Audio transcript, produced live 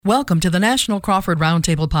Welcome to the National Crawford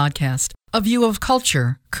Roundtable podcast, a view of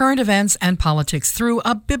culture, current events, and politics through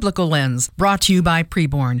a biblical lens, brought to you by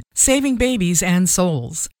Preborn, saving babies and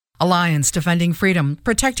souls. Alliance Defending Freedom,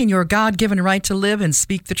 protecting your God-given right to live and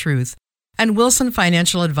speak the truth. And Wilson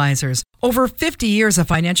Financial Advisors, over 50 years of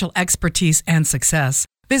financial expertise and success.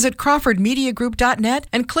 Visit crawfordmediagroup.net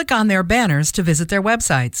and click on their banners to visit their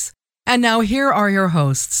websites. And now here are your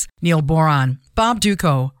hosts, Neil Boron, Bob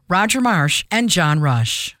Duco, Roger Marsh, and John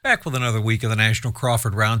Rush. Back with another week of the National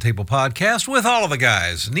Crawford Roundtable podcast with all of the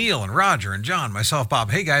guys, Neil and Roger and John, myself, Bob.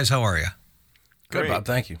 Hey, guys, how are you? Good, Bob.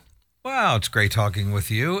 Thank you. Wow, it's great talking with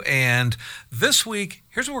you. And this week,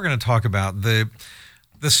 here's what we're going to talk about, the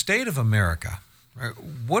state of America. Right?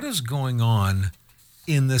 What is going on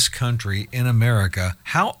in this country, in America?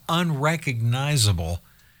 How unrecognizable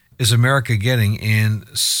is America getting in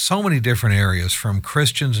so many different areas, from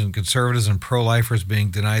Christians and conservatives and pro-lifers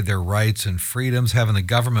being denied their rights and freedoms, having the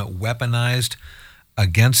government weaponized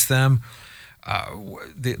against them,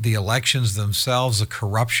 the elections themselves, the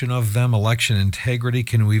corruption of them, election integrity.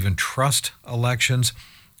 Can we even trust elections?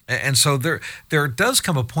 And so there does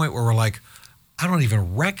come a point where we're like, I don't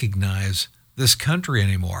even recognize this country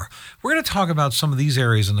anymore. We're going to talk about some of these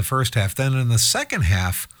areas in the first half. Then in the second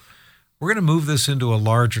half, we're going to move this into a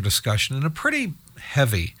larger discussion, and a pretty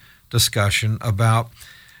heavy discussion about,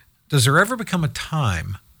 does there ever become a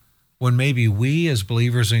time when maybe we as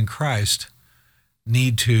believers in Christ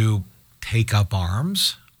need to take up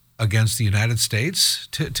arms against the United States,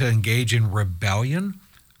 to engage in rebellion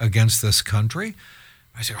against this country?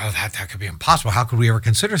 I say, oh, that could be impossible. How could we ever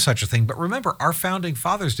consider such a thing? But remember, our founding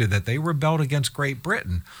fathers did that. They rebelled against Great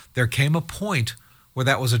Britain. There came a point where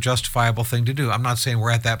that was a justifiable thing to do. I'm not saying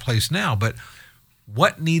we're at that place now, but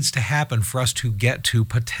what needs to happen for us to get to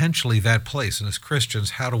potentially that place? And as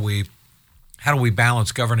Christians, how do we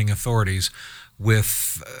balance governing authorities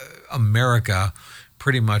with America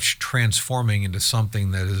pretty much transforming into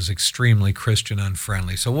something that is extremely Christian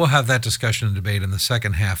unfriendly? So we'll have that discussion and debate in the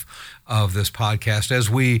second half of this podcast. As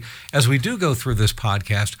we do go through this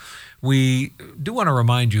podcast, we do want to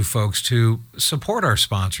remind you folks to support our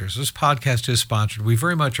sponsors. This podcast is sponsored. We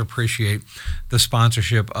very much appreciate the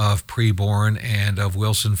sponsorship of Preborn and of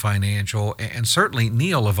Wilson Financial, and certainly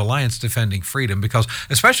Neil of Alliance Defending Freedom, because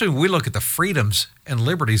especially when we look at the freedoms and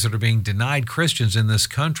liberties that are being denied Christians in this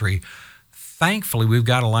country, thankfully we've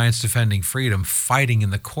got Alliance Defending Freedom fighting in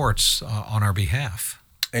the courts on our behalf.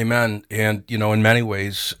 Amen. And, in many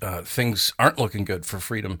ways, things aren't looking good for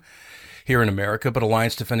freedom here in America, but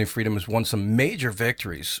Alliance Defending Freedom has won some major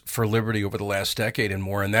victories for liberty over the last decade and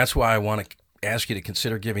more, and that's why I want to ask you to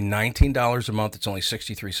consider giving $19 a month. It's only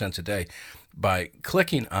 63 cents a day by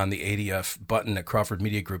clicking on the ADF button at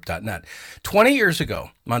crawfordmediagroup.net. 20 years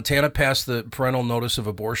ago, Montana passed the Parental Notice of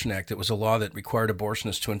Abortion Act. It was a law that required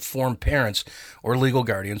abortionists to inform parents or legal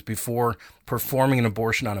guardians before performing an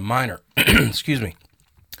abortion on a minor. Excuse me.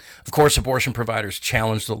 Of course, abortion providers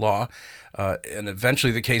challenged the law, and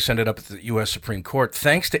eventually the case ended up at the U.S. Supreme Court.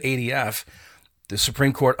 Thanks to ADF, the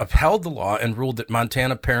Supreme Court upheld the law and ruled that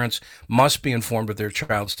Montana parents must be informed of their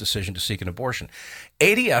child's decision to seek an abortion.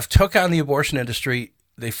 ADF took on the abortion industry.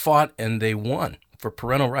 They fought and they won for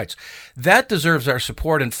parental rights. That deserves our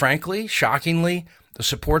support, and frankly, shockingly, the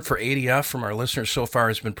support for ADF from our listeners so far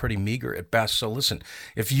has been pretty meager at best. So listen,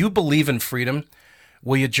 if you believe in freedom,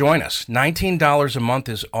 will you join us? $19 a month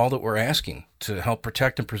is all that we're asking to help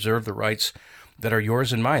protect and preserve the rights that are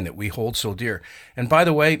yours and mine, that we hold so dear. And by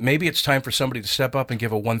the way, maybe it's time for somebody to step up and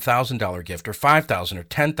give a $1,000 gift, or $5,000 or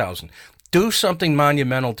 $10,000. Do something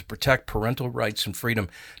monumental to protect parental rights and freedom.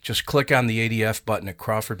 Just click on the ADF button at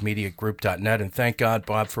crawfordmediagroup.net, and thank God,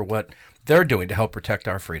 Bob, for what they're doing to help protect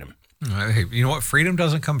our freedom. Hey, you know what? Freedom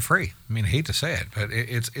doesn't come free. I mean, I hate to say it, but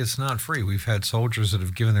it's not free. We've had soldiers that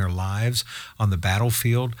have given their lives on the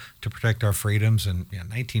battlefield to protect our freedoms, and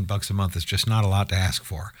 $19 a month is just not a lot to ask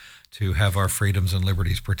for to have our freedoms and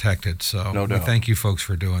liberties protected. So no doubt. We thank you folks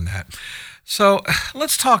for doing that. So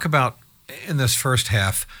let's talk about, in this first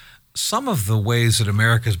half, some of the ways that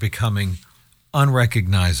America is becoming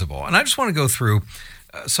unrecognizable. And I just want to go through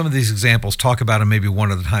some of these examples, talk about them maybe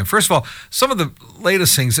one at a time. First of all, some of the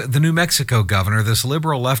latest things, the New Mexico governor, this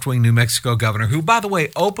liberal left-wing New Mexico governor, who, by the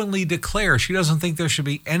way, openly declares she doesn't think there should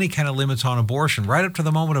be any kind of limits on abortion right up to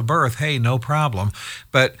the moment of birth. Hey, no problem.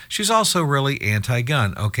 But she's also really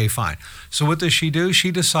anti-gun. Okay, fine. So what does she do?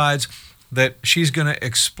 She decides that she's going to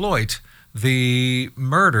exploit the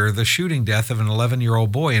murder, the shooting death of an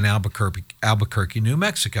 11-year-old boy in Albuquerque, New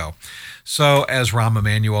Mexico. So, as Rahm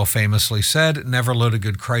Emanuel famously said, never let a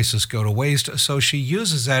good crisis go to waste. So she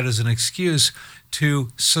uses that as an excuse to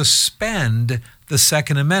suspend the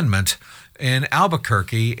Second Amendment in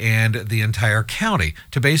Albuquerque and the entire county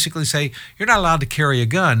to basically say you're not allowed to carry a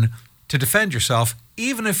gun to defend yourself,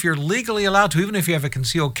 even if you're legally allowed to, even if you have a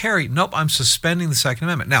concealed carry. Nope, I'm suspending the Second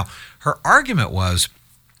Amendment. Now, her argument was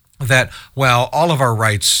that, well, all of our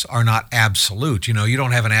rights are not absolute. You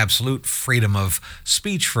don't have an absolute freedom of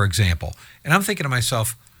speech, for example. And I'm thinking to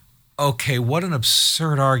myself, okay, what an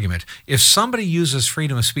absurd argument. If somebody uses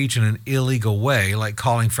freedom of speech in an illegal way, like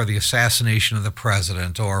calling for the assassination of the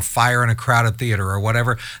president or fire in a crowded theater or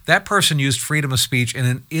whatever, that person used freedom of speech in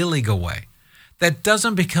an illegal way. That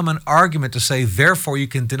doesn't become an argument to say, therefore, you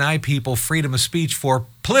can deny people freedom of speech for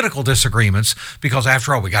political disagreements because,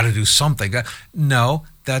 after all, we got to do something. No,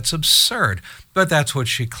 that's absurd. But that's what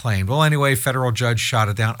she claimed. Well, anyway, federal judge shot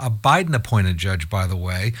it down. A Biden-appointed judge, by the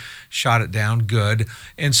way, shot it down. Good.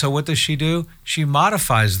 And so what does she do? She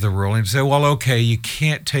modifies the ruling to say, well, okay, you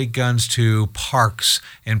can't take guns to parks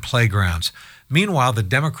and playgrounds. Meanwhile, the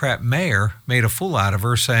Democrat mayor made a fool out of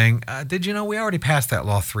her saying, did you know we already passed that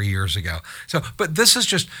law 3 years ago? But this is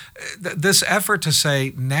just this effort to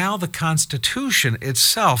say now the Constitution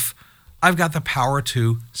itself, I've got the power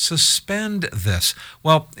to suspend this.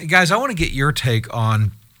 Well, guys, I want to get your take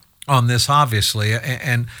on this, obviously,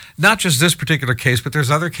 and not just this particular case, but there's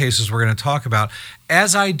other cases we're going to talk about.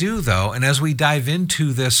 As I do, though, and as we dive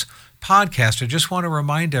into this podcast, I just want to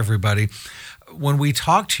remind everybody, when we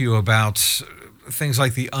talk to you about things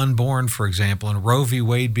like the unborn, for example, and Roe v.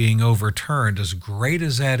 Wade being overturned, as great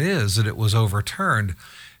as that is that it was overturned,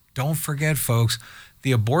 don't forget, folks,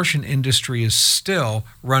 the abortion industry is still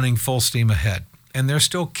running full steam ahead, and they're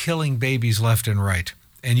still killing babies left and right,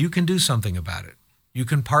 and you can do something about it. You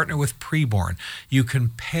can partner with Preborn. You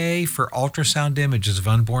can pay for ultrasound images of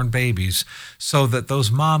unborn babies so that those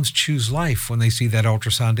moms choose life when they see that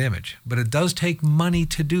ultrasound image. But it does take money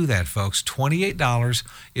to do that, folks. $28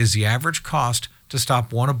 is the average cost to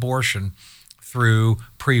stop one abortion through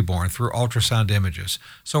Preborn, through ultrasound images.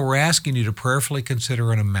 So we're asking you to prayerfully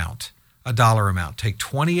consider an amount, a dollar amount. Take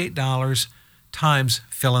 $28 times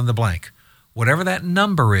fill in the blank. Whatever that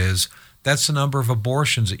number is, that's the number of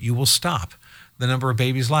abortions that you will stop, the number of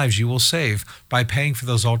babies' lives you will save by paying for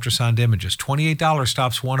those ultrasound images. $28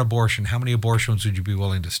 stops one abortion. How many abortions would you be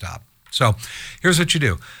willing to stop? So here's what you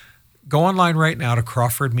do. Go online right now to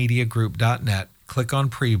crawfordmediagroup.net, click on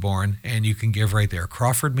Preborn, and you can give right there.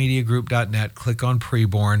 crawfordmediagroup.net, click on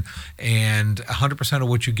Preborn, and 100% of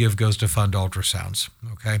what you give goes to fund ultrasounds,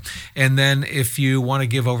 okay? And then if you want to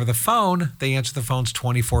give over the phone, they answer the phones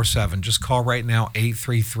 24/7. Just call right now,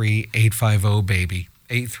 833-850-BABY.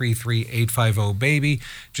 833-850-BABY.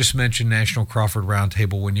 Just mention National Crawford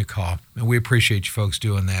Roundtable when you call. And we appreciate you folks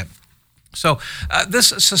doing that. So this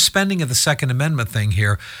suspending of the Second Amendment thing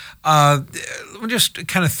here, let me just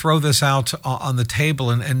kind of throw this out on the table.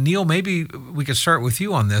 And Neil, maybe we could start with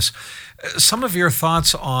you on this. Some of your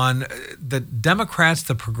thoughts on the Democrats,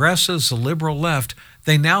 the progressives, the liberal left,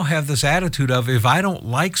 they now have this attitude of, if I don't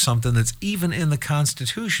like something that's even in the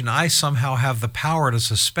Constitution, I somehow have the power to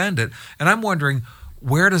suspend it. And I'm wondering,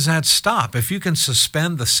 where does that stop? If you can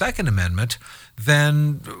suspend the Second Amendment,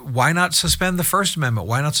 then why not suspend the First Amendment?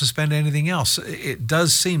 Why not suspend anything else? It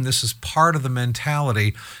does seem this is part of the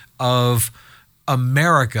mentality of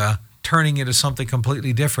America turning into something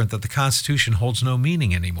completely different, that the Constitution holds no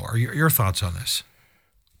meaning anymore. Your thoughts on this?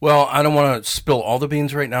 Well, I don't want to spill all the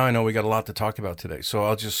beans right now. I know we got a lot to talk about today. So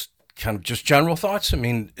I'll just general thoughts. I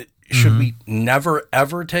mean, should we never,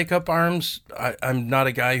 ever take up arms? I'm not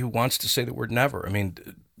a guy who wants to say the word never. I mean,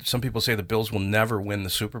 some people say the Bills will never win the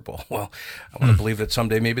Super Bowl. Well, I want to believe that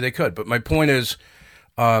someday maybe they could. But my point is,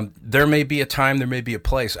 there may be a time, there may be a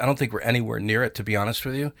place. I don't think we're anywhere near it, to be honest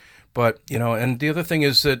with you. But, and the other thing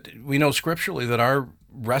is that we know scripturally that our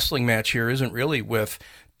wrestling match here isn't really with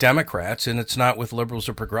Democrats, and it's not with liberals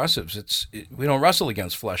or progressives. We don't wrestle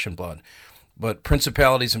against flesh and blood, but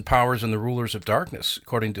principalities and powers and the rulers of darkness,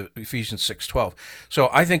 according to Ephesians 6:12. So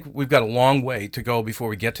I think we've got a long way to go before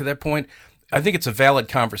we get to that point. I think it's a valid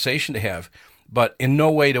conversation to have, but in no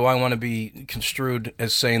way do I want to be construed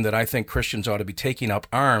as saying that I think Christians ought to be taking up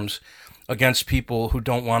arms against people who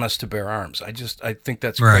don't want us to bear arms. I think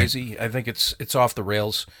that's crazy. I think it's off the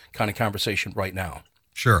rails kind of conversation right now.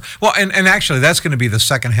 Sure. Well, and actually, that's going to be the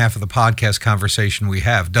second half of the podcast conversation we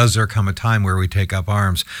have. Does there come a time where we take up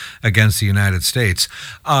arms against the United States?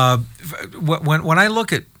 When I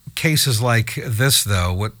look at cases like this,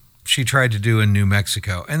 though, what she tried to do in New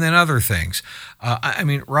Mexico, and then other things. I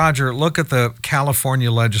mean, Roger, look at the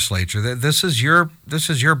California legislature. This is your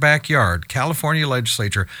backyard. California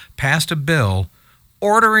legislature passed a bill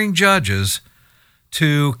ordering judges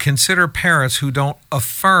to consider parents who don't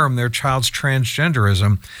affirm their child's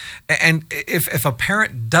transgenderism. And if a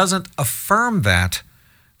parent doesn't affirm that,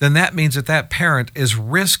 then that means that parent is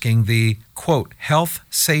risking the, quote, health,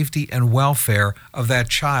 safety, and welfare of that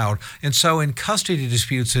child. And so in custody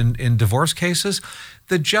disputes in divorce cases,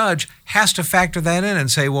 the judge has to factor that in and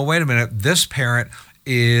say, well, wait a minute, this parent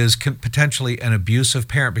is potentially an abusive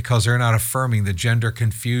parent because they're not affirming the gender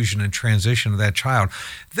confusion and transition of that child.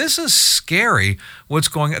 This is scary what's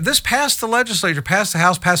going on. This passed the legislature, passed the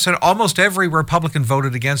House, passed the Senate. Almost every Republican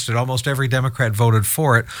voted against it. Almost every Democrat voted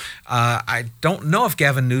for it. I don't know if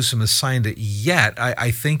Gavin Newsom has signed it yet. I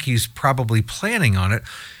think he's probably planning on it.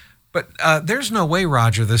 But there's no way,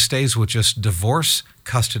 Roger, this stays with just divorce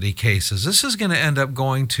custody cases. This is going to end up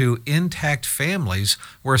going to intact families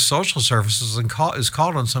where social services is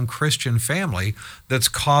called on some Christian family that's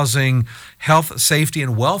causing health, safety,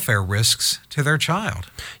 and welfare risks to their child.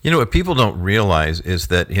 You know, what people don't realize is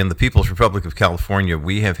that in the People's Republic of California,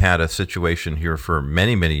 we have had a situation here for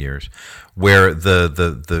many, many years where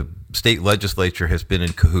the state legislature has been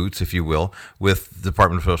in cahoots, if you will, with the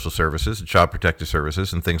Department of Social Services and Child Protective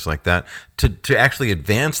Services and things like that to actually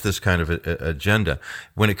advance this kind of agenda.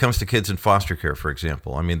 When it comes to kids in foster care, for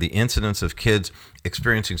example, I mean, the incidence of kids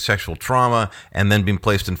experiencing sexual trauma and then being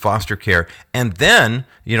placed in foster care and then,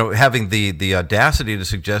 you know, having the audacity to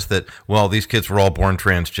suggest that, well, these kids were all born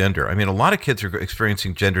transgender. I mean, a lot of kids are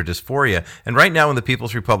experiencing gender dysphoria. And right now in the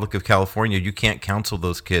People's Republic of California, you can't counsel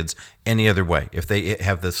those kids any other way. If they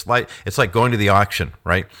have the slight, it's like going to the auction,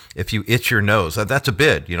 right? If you itch your nose, that's a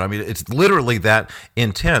bid. You know, I mean, it's literally that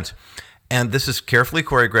intense. And this is carefully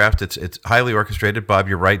choreographed. It's highly orchestrated. Bob,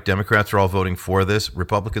 you're right. Democrats are all voting for this.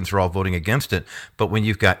 Republicans are all voting against it. But when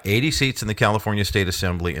you've got 80 seats in the California State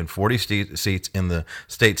Assembly and 40 seats in the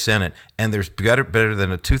state Senate, and there's better than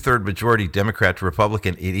a two-third majority Democrat to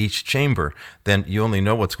Republican in each chamber, then you only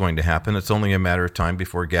know what's going to happen. It's only a matter of time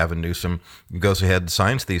before Gavin Newsom goes ahead and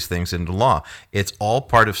signs these things into law. It's all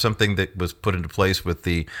part of something that was put into place with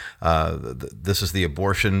this is the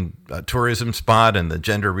abortion tourism spot and the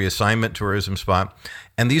gender reassignment tourism spot.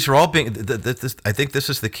 And these are all being, I think this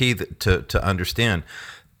is the key to understand.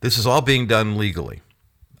 This is all being done legally.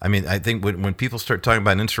 I mean, I think when people start talking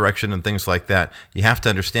about insurrection and things like that, you have to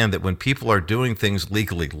understand that when people are doing things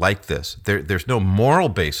legally like this, there's no moral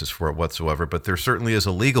basis for it whatsoever, but there certainly is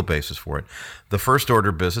a legal basis for it. The first order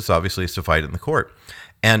of business, obviously, is to fight it in the court.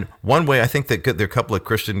 And one way, I think that there are a couple of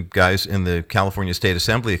Christian guys in the California State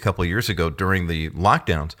Assembly a couple of years ago during the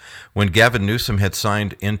lockdowns, when Gavin Newsom had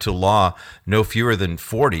signed into law no fewer than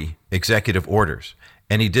 40 executive orders.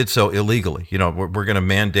 And he did so illegally. You know, we're going to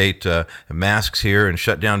mandate masks here and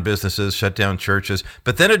shut down businesses, shut down churches.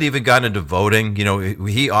 But then it even got into voting. You know,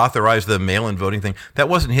 he authorized the mail-in voting thing. That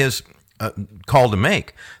wasn't his call to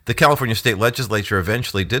make. The California State Legislature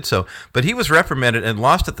eventually did so. But he was reprimanded and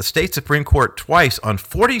lost at the state Supreme Court twice on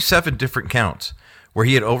 47 different counts where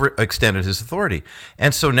he had overextended his authority.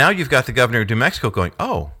 And so now you've got the governor of New Mexico going,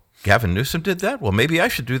 oh, Gavin Newsom did that? Well, maybe I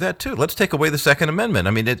should do that too. Let's take away the Second Amendment.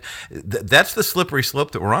 I mean, that's the slippery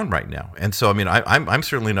slope that we're on right now. And so, I mean, I'm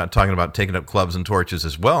certainly not talking about taking up clubs and torches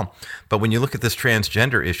as well. But when you look at this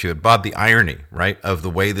transgender issue, Bob, the irony, right, of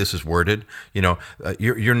the way this is worded, you know,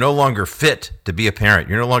 you're no longer fit to be a parent.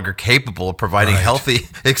 You're no longer capable of providing healthy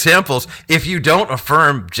examples if you don't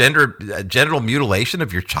affirm genital mutilation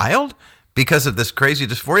of your child. Because of this crazy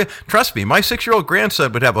dysphoria. Trust me, my 6-year-old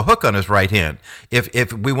grandson would have a hook on his right hand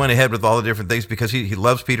if we went ahead with all the different things because he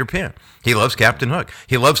loves Peter Pan. He loves Captain Hook.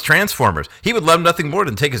 He loves Transformers. He would love nothing more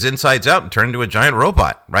than take his insides out and turn into a giant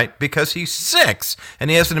robot, right? Because he's 6 and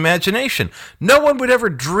he has an imagination. No one would ever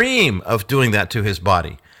dream of doing that to his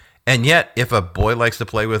body. And yet, if a boy likes to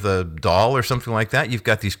play with a doll or something like that, you've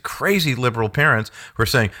got these crazy liberal parents who are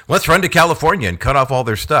saying, let's run to California and cut off all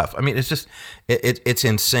their stuff. I mean, it's just, it's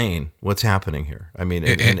insane what's happening here. I mean,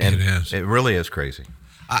 it is. It really is crazy.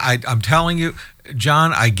 I'm telling you,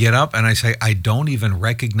 John, I get up and I say, I don't even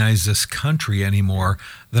recognize this country anymore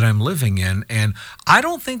that I'm living in. And I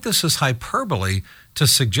don't think this is hyperbole to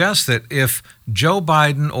suggest that if Joe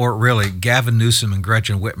Biden or really Gavin Newsom and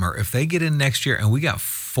Gretchen Whitmer, if they get in next year and we got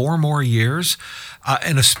 4 more years,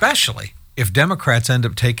 and especially if Democrats end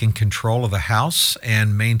up taking control of the House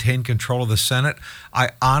and maintain control of the Senate,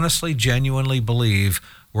 I honestly, genuinely believe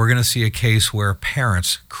we're going to see a case where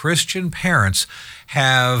parents, Christian parents,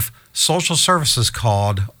 have social services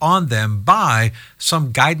called on them by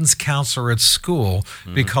some guidance counselor at school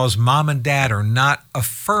because mom and dad are not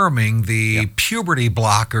affirming the puberty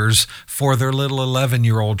blockers for their little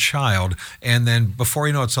 11-year-old child. And then before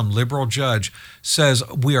you know it, some liberal judge says,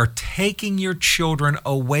 we are taking your children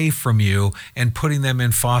away from you and putting them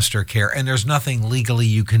in foster care, and there's nothing legally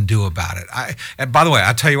you can do about it. And by the way,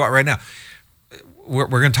 I'll tell you what right now, we're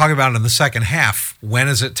going to talk about it in the second half. When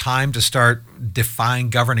is it time to start defying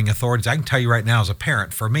governing authorities? I can tell you right now as a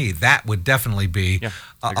parent, for me, that would definitely be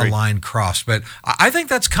a line crossed. But I think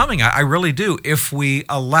that's coming. I really do, if we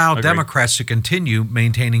allow Democrats to continue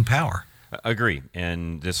maintaining power. Agree.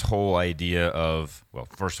 And this whole idea of, well,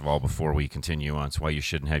 first of all, before we continue on, it's why you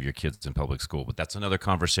shouldn't have your kids in public school. But that's another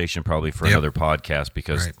conversation probably for another podcast,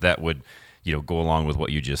 because that would go along with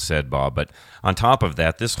what you just said, Bob. But on top of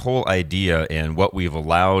that, this whole idea and what we've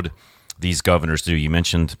allowed these governors to do, you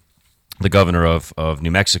mentioned the governor of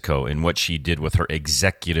New Mexico and what she did with her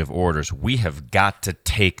executive orders. We have got to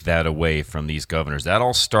take that away from these governors. That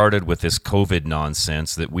all started with this COVID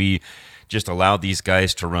nonsense that we just allowed these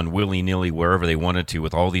guys to run willy-nilly wherever they wanted to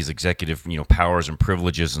with all these executive powers and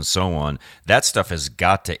privileges and so on. That stuff has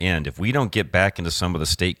got to end. If we don't get back into some of the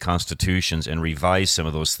state constitutions and revise some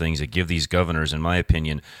of those things that give these governors, in my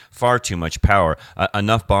opinion, far too much power,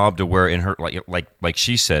 enough, Bob, to where in her, like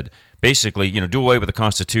she said, basically, do away with the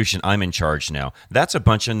Constitution, I'm in charge now. That's a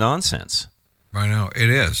bunch of nonsense. I know, it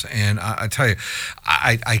is. And I tell you,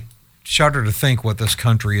 I shudder to think what this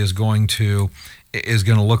country is going to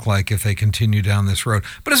look like if they continue down this road.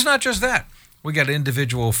 But it's not just that. We got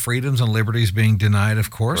individual freedoms and liberties being denied,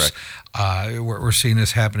 of course. We're seeing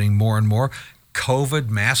this happening more and more. COVID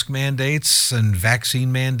mask mandates and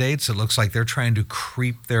vaccine mandates, it looks like they're trying to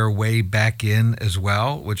creep their way back in as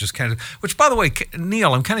well, which, by the way,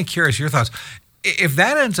 Neil, I'm kind of curious your thoughts. If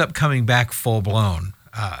that ends up coming back full blown,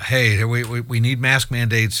 hey, we need mask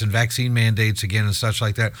mandates and vaccine mandates again and such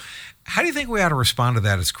like that. How do you think we ought to respond to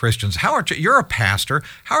that as Christians? You're a pastor.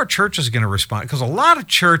 How are churches going to respond? Because a lot of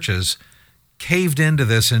churches caved into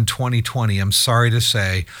this in 2020, I'm sorry to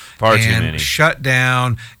say, Far too many. Shut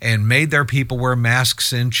down and made their people wear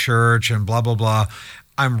masks in church and blah, blah, blah.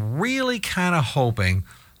 I'm really kind of hoping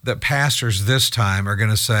that pastors this time are going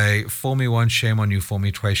to say, fool me once, shame on you, fool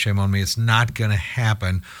me twice, shame on me. It's not going to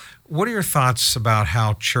happen. What are your thoughts about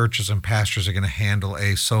how churches and pastors are going to handle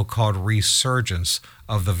a so-called resurgence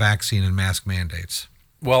of the vaccine and mask mandates?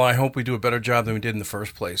 Well, I hope we do a better job than we did in the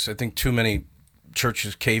first place. I think too many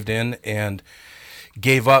churches caved in and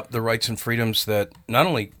gave up the rights and freedoms that not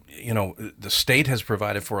only the state has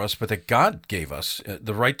provided for us, but that God gave us,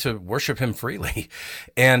 the right to worship Him freely.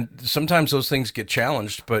 And sometimes those things get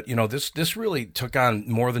challenged, but this really took on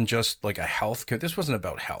more than just like a health. This wasn't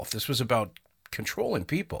about health. This was about controlling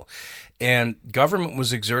people, and government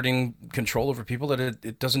was exerting control over people that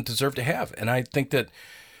it doesn't deserve to have. And I think that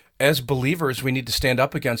as believers, we need to stand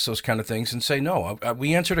up against those kind of things and say, no,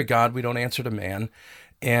 we answer to God, we don't answer to man,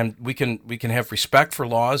 and we can have respect for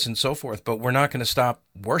laws and so forth, but we're not going to stop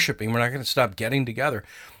worshiping. We're not going to stop getting together.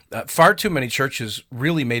 Far too many churches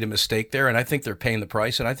really made a mistake there, and I think they're paying the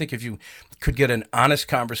price. And I think if you could get an honest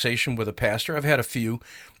conversation with a pastor, I've had a few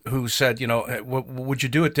who said, would you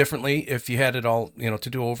do it differently if you had it all, to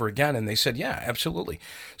do over again? And they said, yeah, absolutely.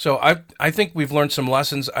 So I think we've learned some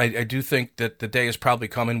lessons. I do think that the day is probably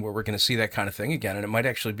coming where we're going to see that kind of thing again. And it might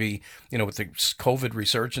actually be, with the COVID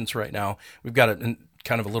resurgence right now, we've got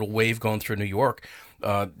kind of a little wave going through New York.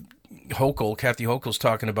 Kathy Hochul's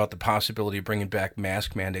talking about the possibility of bringing back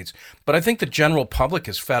mask mandates. But I think the general public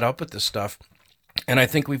is fed up with this stuff. And I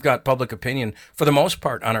think we've got public opinion, for the most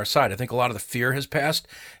part, on our side. I think a lot of the fear has passed,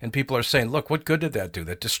 and people are saying, look, what good did that do?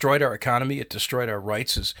 That destroyed our economy. It destroyed our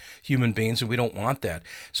rights as human beings, and we don't want that.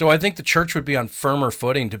 So I think the church would be on firmer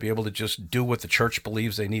footing to be able to just do what the church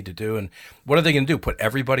believes they need to do. And what are they going to do, put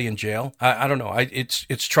everybody in jail? I don't know.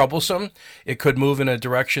 It's troublesome. It could move in a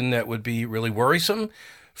direction that would be really worrisome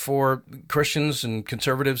for Christians and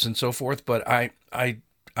conservatives and so forth, but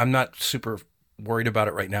I'm not super worried about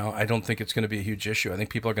it right now. I don't think it's going to be a huge issue. I think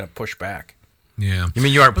people are going to push back. Yeah. You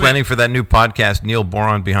mean you aren't planning for that new podcast, Neil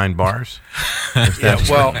Boron Behind Bars? Yeah,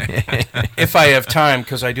 well, if I have time,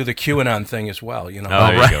 because I do the QAnon thing as well. Oh, there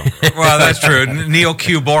you go. Well, that's true. Neil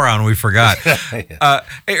Q. Boron, we forgot. Hey,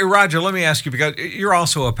 Roger, let me ask you, because you're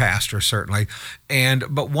also a pastor, certainly.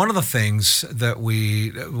 But one of the things that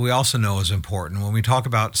we also know is important when we talk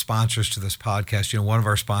about sponsors to this podcast, one of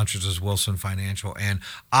our sponsors is Wilson Financial. And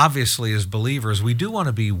obviously, as believers, we do want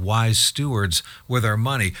to be wise stewards with our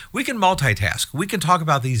money. We can multitask. mask. We can talk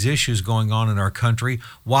about these issues going on in our country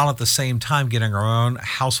while at the same time getting our own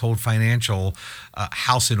household financial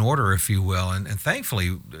house in order, if you will. And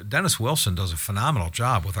thankfully, Dennis Wilson does a phenomenal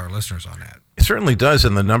job with our listeners on that. It certainly does,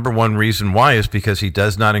 and the number one reason why is because he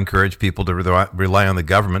does not encourage people to rely on the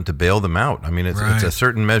government to bail them out. I mean, it's a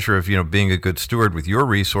certain measure of being a good steward with your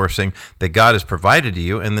resourcing that God has provided to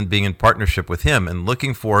you, and then being in partnership with Him and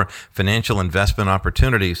looking for financial investment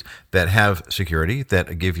opportunities that have security,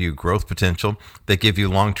 that give you growth potential, that give you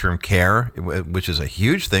long-term care, which is a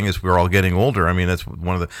huge thing as we're all getting older. I mean, that's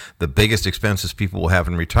one of the biggest expenses people will have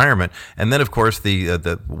in retirement, and then of course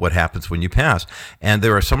the what happens when you pass. And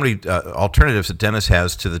there are so many alternatives that Dennis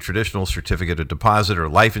has to the traditional certificate of deposit or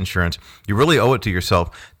life insurance. You really owe it to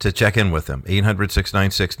yourself to check in with them.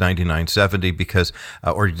 800-696-9970 because,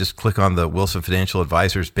 or you just click on the Wilson Financial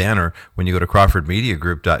Advisors banner when you go to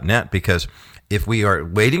crawfordmediagroup.net, because if we are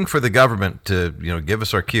waiting for the government to, give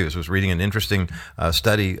us our cues. I was reading an interesting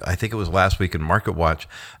study, I think it was last week in Market Watch,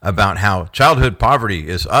 about how childhood poverty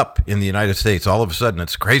is up in the United States. All of a sudden,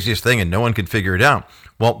 it's the craziest thing and no one can figure it out.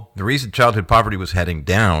 Well, the reason childhood poverty was heading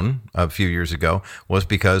down a few years ago was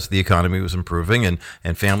because the economy was improving and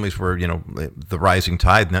families were, the rising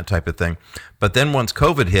tide and that type of thing. But then once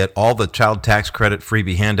COVID hit, all the child tax credit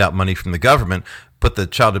freebie handout money from the government put the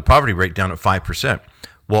childhood poverty rate down at 5%.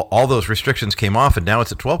 Well, all those restrictions came off and now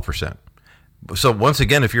it's at 12%. So once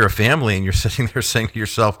again, if you're a family and you're sitting there saying to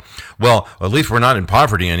yourself, well, at least we're not in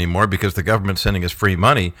poverty anymore because the government's sending us free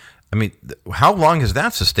money. I mean, how long is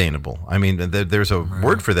that sustainable? I mean, there's a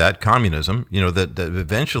word for that, communism, that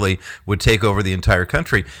eventually would take over the entire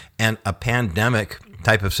country. And a pandemic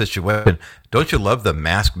type of situation, don't you love the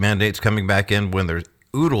mask mandates coming back in when there's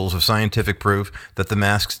oodles of scientific proof that the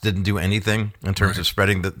masks didn't do anything in terms of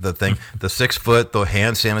spreading the thing? The 6 foot, the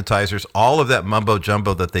hand sanitizers, all of that mumbo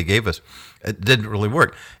jumbo that they gave us, it didn't really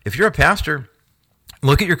work. If you're a pastor,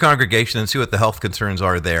 look at your congregation and see what the health concerns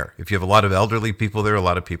are there. If you have a lot of elderly people there, a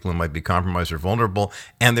lot of people who might be compromised or vulnerable,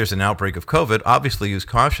 and there's an outbreak of COVID, obviously use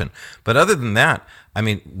caution. But other than that, I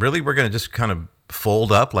mean, really, we're going to just kind of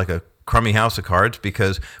fold up like a crummy house of cards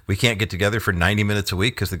because we can't get together for 90 minutes a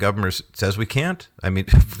week because the government says we can't? I mean,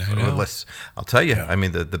 I'll tell you, I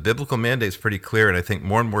mean, the biblical mandate is pretty clear, and I think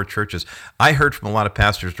more and more churches, I heard from a lot of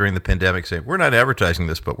pastors during the pandemic saying, we're not advertising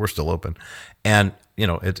this, but we're still open. And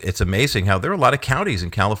it's amazing how there are a lot of counties in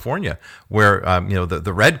California where,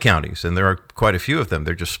 the red counties, and there are quite a few of them,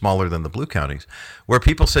 they're just smaller than the blue counties, where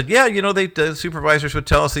people said, the supervisors would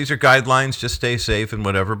tell us these are guidelines, just stay safe and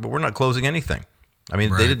whatever, but we're not closing anything. I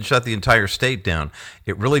mean, they didn't shut the entire state down.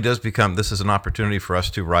 It really does become, this is an opportunity for us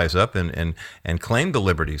to rise up and claim the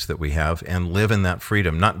liberties that we have and live in that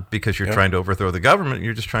freedom, not because you're trying to overthrow the government,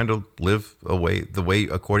 you're just trying to live the way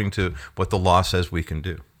according to what the law says we can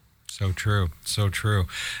do. So true, so true.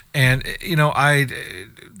 And,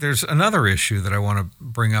 there's another issue that I want to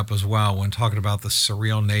bring up as well when talking about the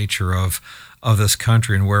surreal nature of this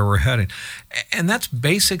country and where we're heading. And that's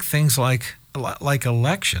basic things like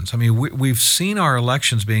elections. I mean, we've seen our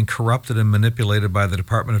elections being corrupted and manipulated by the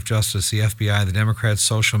Department of Justice, the FBI, the Democrats,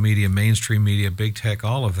 social media, mainstream media, big tech,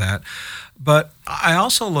 all of that. But I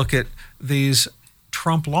also look at these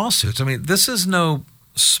Trump lawsuits. I mean, this is no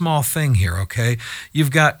small thing here, okay?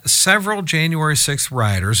 You've got several January 6th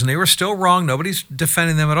rioters, and they were still wrong. Nobody's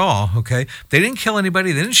defending them at all, okay? They didn't kill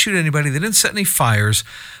anybody. They didn't shoot anybody. They didn't set any fires.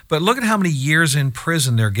 But look at how many years in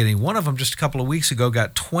prison they're getting. One of them just a couple of weeks ago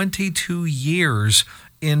got 22 years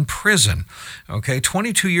in prison, okay?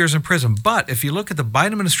 22 years in prison. But if you look at the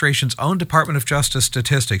Biden administration's own Department of Justice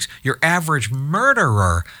statistics, your average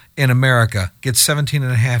murderer in America gets 17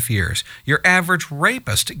 and a half years. Your average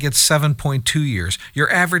rapist gets 7.2 years.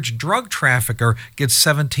 Your average drug trafficker gets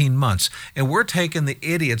 17 months. And we're taking the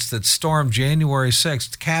idiots that stormed January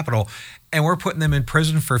 6th Capitol and we're putting them in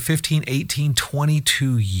prison for 15, 18,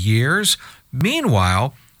 22 years.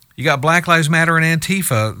 Meanwhile, you got Black Lives Matter and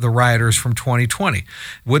Antifa, the rioters from 2020.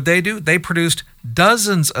 What'd they do? They produced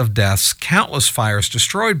dozens of deaths, countless fires,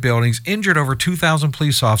 destroyed buildings, injured over 2,000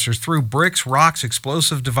 police officers, threw bricks, rocks,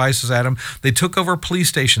 explosive devices at them. They took over police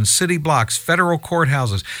stations, city blocks, federal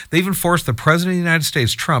courthouses. They even forced the President of the United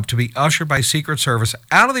States, Trump, to be ushered by Secret Service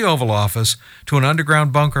out of the Oval Office to an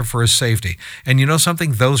underground bunker for his safety. And you know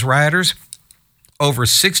something? Those rioters, over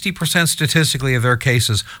 60% statistically of their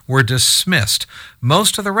cases were dismissed.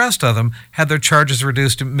 Most of the rest of them had their charges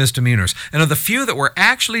reduced to misdemeanors. And of the few that were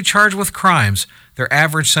actually charged with crimes, their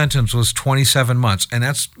average sentence was 27 months. And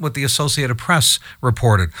that's what the Associated Press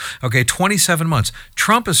reported. Okay, 27 months.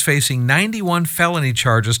 Trump is facing 91 felony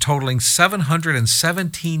charges totaling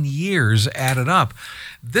 717 years added up.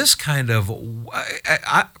 This kind of,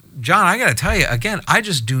 John, I got to tell you, again, I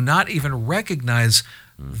just do not even recognize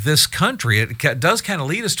this country. It does kind of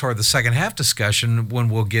lead us toward the second half discussion when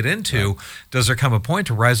we'll get into, does there come a point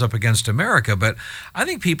to rise up against America? But I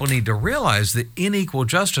think people need to realize the unequal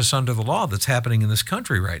justice under the law that's happening in this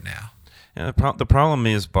country right now. Yeah, the problem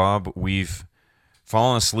is, Bob, we've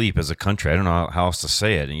fallen asleep as a country. I don't know how else to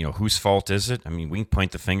say it. And, whose fault is it? I mean, we can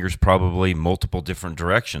point the fingers probably multiple different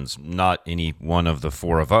directions, not any one of the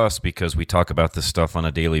four of us, because we talk about this stuff on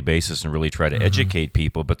a daily basis and really try to educate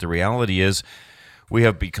people. But the reality is, we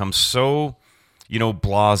have become so,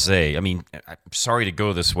 blasé. I mean, I'm sorry to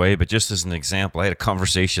go this way, but just as an example, I had a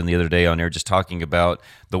conversation the other day on air just talking about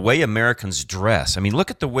the way Americans dress. I mean, look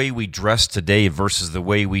at the way we dress today versus the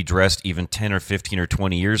way we dressed even 10 or 15 or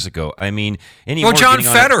 20 years ago. I mean, John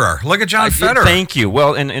Federer. Look at John Federer. Thank you.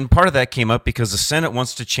 Well, and part of that came up because the Senate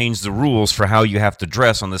wants to change the rules for how you have to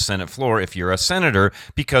dress on the Senate floor if you're a senator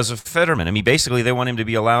because of Fetterman. I mean, basically, they want him to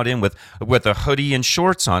be allowed in with a hoodie and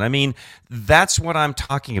shorts on. I mean, that's what I'm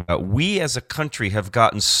talking about. We as a country have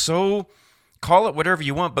gotten so, call it whatever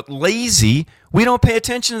you want, but lazy. We don't pay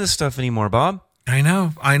attention to this stuff anymore, Bob. I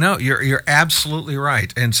know. You're absolutely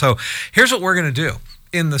right. And so here's what we're going to do.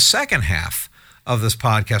 In the second half of this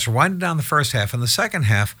podcast, we're winding down the first half. In the second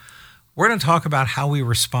half, we're going to talk about how we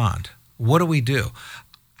respond. What do we do?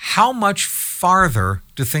 How much farther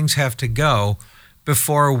do things have to go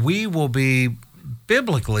before we will be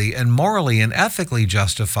biblically and morally and ethically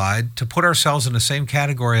justified to put ourselves in the same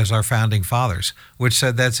category as our founding fathers, which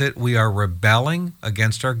said that's it. We are rebelling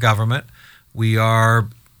against our government. We are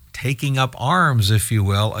taking up arms, if you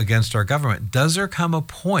will, against our government. Does there come a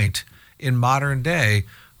point in modern day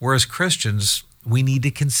where as Christians we need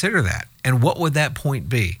to consider that? And what would that point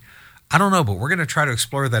be? I don't know, but we're going to try to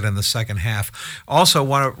explore that in the second half. Also,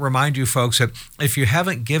 want to remind you folks that if you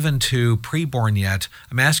haven't given to Preborn yet,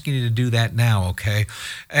 I'm asking you to do that now, okay?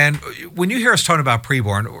 And when you hear us talking about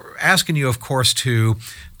Preborn, we're asking you, of course, to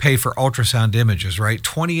pay for ultrasound images, right?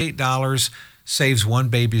 $28 saves one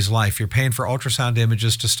baby's life. You're paying for ultrasound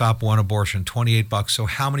images to stop one abortion, $28. So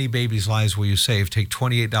how many babies' lives will you save? Take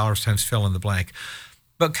 $28 times fill in the blank.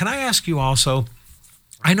 But can I ask you also,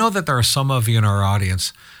 I know that there are some of you in our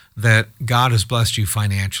audience that God has blessed you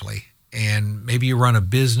financially, and maybe you run a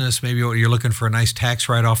business, maybe you're looking for a nice tax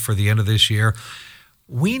write-off for the end of this year.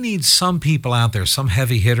 We need some people out there, some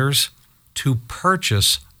heavy hitters, to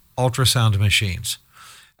purchase ultrasound machines.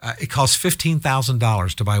 It costs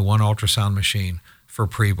 $15,000 to buy one ultrasound machine for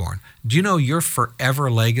Preborn. Do you know your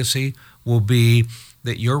forever legacy will be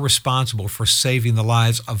that you're responsible for saving the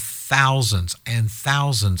lives of thousands and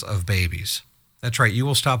thousands of babies? That's right. You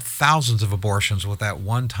will stop thousands of abortions with that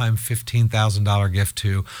one-time $15,000 gift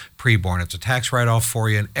to Preborn. It's a tax write-off for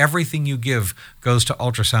you, and everything you give goes to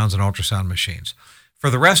ultrasounds and ultrasound machines. For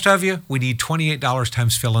the rest of you, we need $28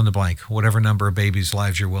 times fill in the blank, whatever number of babies'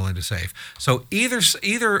 lives you're willing to save. So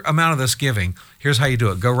either amount of this giving, here's how you do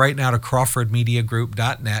it. Go right now to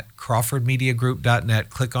crawfordmediagroup.net, crawfordmediagroup.net,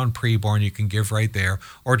 click on Preborn. You can give right there,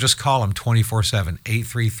 or just call them 24/7,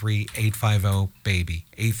 833-850-BABY,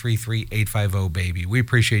 833-850-BABY. We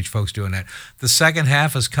appreciate you folks doing that. The second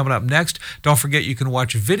half is coming up next. Don't forget you can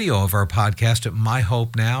watch video of our podcast at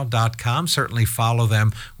myhopenow.com. Certainly follow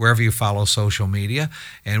them wherever you follow social media.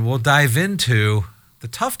 And we'll dive into the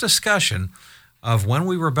tough discussion of when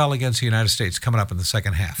we rebel against the United States coming up in the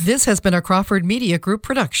second half. This has been a Crawford Media Group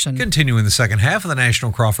production. Continuing the second half of the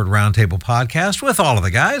National Crawford Roundtable podcast with all of the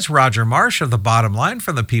guys. Roger Marsh of The Bottom Line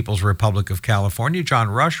from the People's Republic of California. John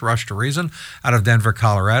Rush to Reason out of Denver,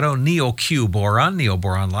 Colorado. Neil Q. Boron, Neil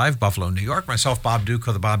Boron Live, Buffalo, New York. Myself, Bob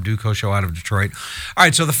Duco, The Bob Duco Show out of Detroit. All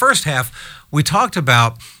right, so the first half, we talked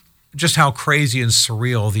about just how crazy and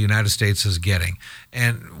surreal the United States is getting.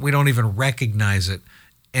 And we don't even recognize it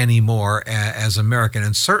anymore as American.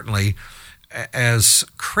 And certainly as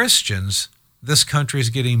Christians, this country is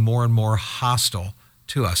getting more and more hostile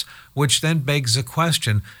to us, which then begs the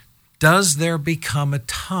question, does there become a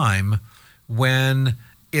time when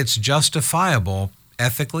it's justifiable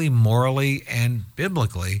ethically, morally, and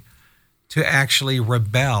biblically to actually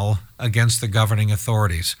rebel against the governing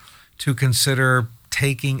authorities, to consider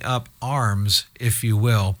taking up arms, if you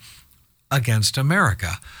will, against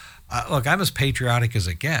America? Look, I'm as patriotic as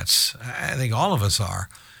it gets. I think all of us are.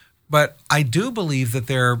 But I do believe that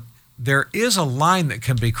there there is a line that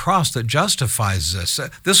can be crossed that justifies this.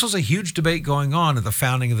 This was a huge debate going on at the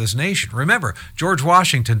founding of this nation. Remember, George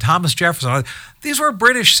Washington, Thomas Jefferson, these were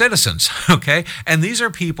British citizens, okay? And these are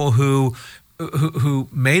people who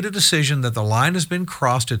made a decision that the line has been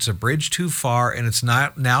crossed, it's a bridge too far, and it's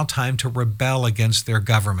not now time to rebel against their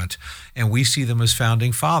government. And we see them as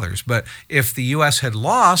founding fathers. But if the U.S. had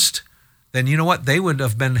lost, then you know what? They would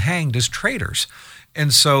have been hanged as traitors.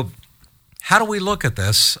 And so how do we look at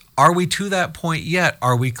this? Are we to that point yet?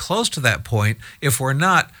 Are we close to that point? If we're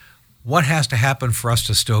not, what has to happen for us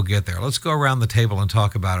to still get there? Let's go around the table and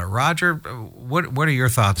talk about it. Roger, what are your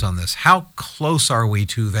thoughts on this? How close are we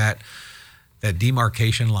to that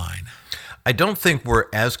demarcation line? I don't think we're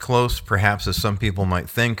as close, perhaps, as some people might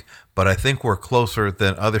think, but I think we're closer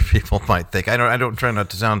than other people might think. I don't try not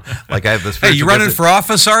to sound like I have the spiritual Hey, you running for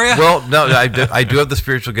office, are you? Well, no, I do have the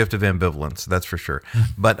spiritual gift of ambivalence, that's for sure.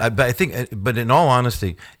 But I think, but in all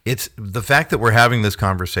honesty, it's the fact that we're having this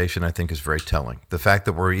conversation, I think, is very telling. The fact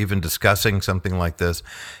that we're even discussing something like this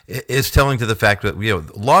is telling to the fact that,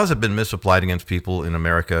 laws have been misapplied against people in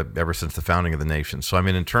America ever since the founding of the nation. So, I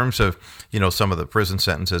mean, in terms of, some of the prison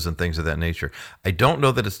sentences and things of that nature, I don't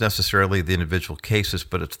know that it's necessarily the individual cases,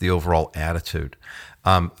 but it's the overall attitude.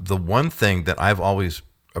 The one thing that I've always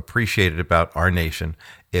appreciated about our nation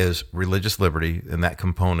is religious liberty, and that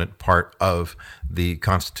component part of the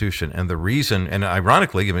Constitution. And the reason, and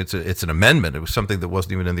ironically, it's an amendment. It was something that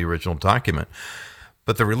wasn't even in the original document.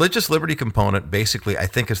 But the religious liberty component, basically, I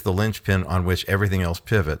think is the linchpin on which everything else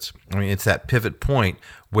pivots. I mean, it's that pivot point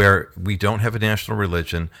where we don't have a national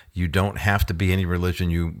religion. You don't have to be any religion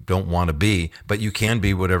you don't want to be, but you can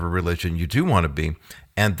be whatever religion you do want to be.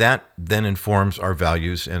 And that then informs our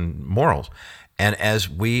values and morals. And as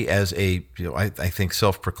we, as a, I think,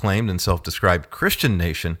 self-proclaimed and self-described Christian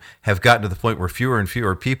nation, have gotten to the point where fewer and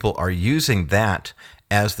fewer people are using that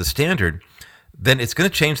as the standard, then it's going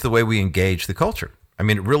to change the way we engage the culture. I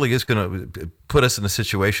mean, it really is going to put us in a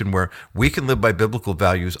situation where we can live by biblical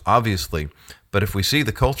values, obviously, but if we see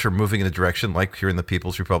the culture moving in a direction like here in the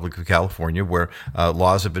People's Republic of California, where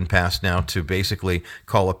laws have been passed now to basically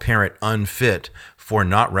call a parent unfit for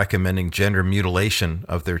not recommending gender mutilation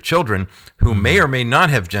of their children who may or may not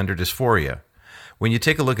have gender dysphoria. When you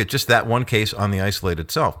take a look at just that one case on the isolate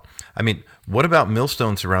itself, I mean, what about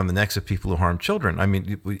millstones around the necks of people who harm children? I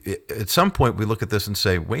mean, at some point we look at this and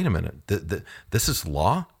say, wait a minute, this is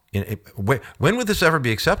law? When would this ever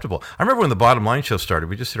be acceptable? I remember when the Bottom Line show started.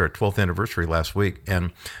 We just hit our 12th anniversary last week.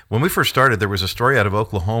 And when we first started, there was a story out of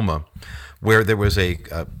Oklahoma where there was a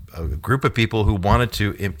group of people who wanted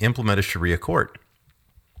to implement a Sharia court.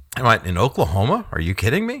 I'm like, in Oklahoma? Are you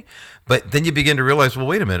kidding me? But then you begin to realize, well,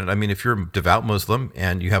 wait a minute. I mean, if you're a devout Muslim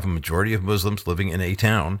and you have a majority of Muslims living in a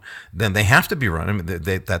town, then they have to be run. I mean,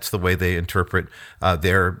 that's the way they interpret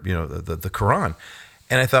their, the Quran.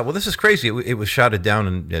 And I thought, well, this is crazy. It was shouted down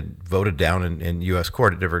and voted down in U.S.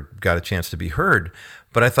 court. It never got a chance to be heard.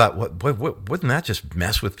 But I thought, wouldn't that just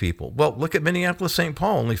mess with people? Well, look at Minneapolis, St.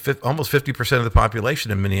 Paul. Almost 50% of the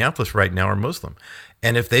population in Minneapolis right now are Muslim.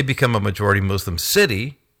 And if they become a majority Muslim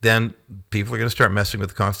city, then people are going to start messing with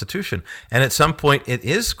the Constitution. And at some point, it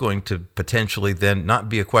is going to potentially then not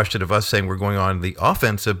be a question of us saying we're going on the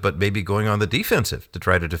offensive, but maybe going on the defensive to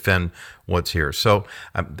try to defend what's here. So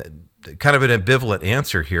kind of an ambivalent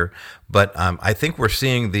answer here, but I think we're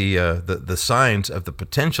seeing the signs of the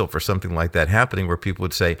potential for something like that happening, where people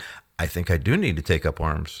would say, I think I do need to take up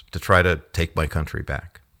arms to try to take my country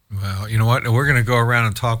back. Well, you know what? We're going to go around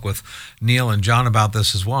and talk with Neil and John about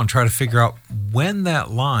this as well and try to figure out when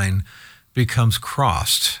that line becomes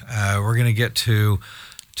crossed. We're going to get to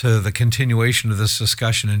the continuation of this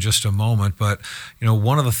discussion in just a moment. But,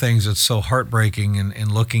 one of the things that's so heartbreaking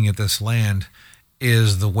in looking at this land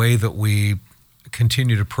is the way that we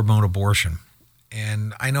continue to promote abortion.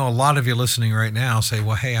 And I know a lot of you listening right now say,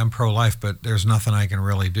 well, hey, I'm pro-life, but there's nothing I can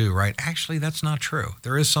really do, right? Actually, that's not true.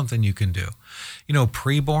 There is something you can do.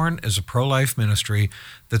 Preborn is a pro-life ministry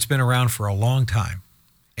that's been around for a long time.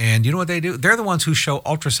 And you know what they do? They're the ones who show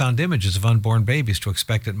ultrasound images of unborn babies to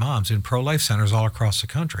expectant moms in pro-life centers all across the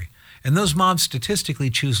country. And those moms statistically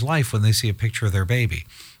choose life when they see a picture of their baby.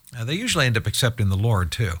 They usually end up accepting the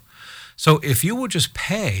Lord, too. So if you would just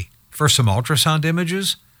pay for some ultrasound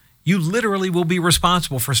images, you literally will be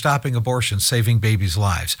responsible for stopping abortion, saving babies'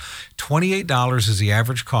 lives. $28 is the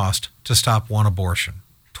average cost to stop one abortion.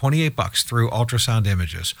 $28 through ultrasound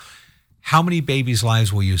images. How many babies'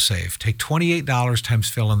 lives will you save? Take $28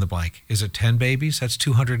 times fill in the blank. Is it 10 babies? That's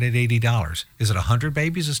 $280. Is it 100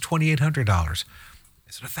 babies? It's $2,800.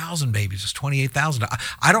 Is it 1,000 babies? It's $28,000.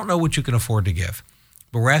 I don't know what you can afford to give,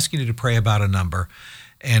 but we're asking you to pray about a number.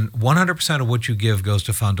 And 100% of what you give goes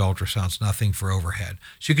to fund ultrasounds, nothing for overhead.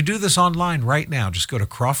 So you can do this online right now. Just go to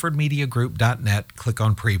crawfordmediagroup.net, click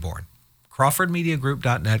on preborn.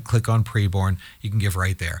 crawfordmediagroup.net, click on preborn. You can give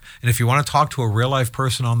right there. And if you want to talk to a real-life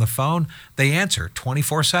person on the phone, they answer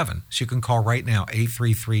 24/7. So you can call right now,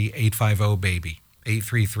 833-850-BABY,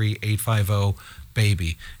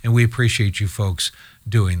 833-850-BABY. And we appreciate you folks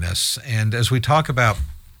doing this. And as we talk about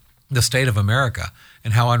the state of America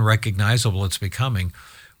and how unrecognizable it's becoming,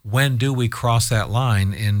 when do we cross that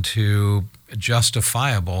line into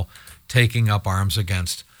justifiable taking up arms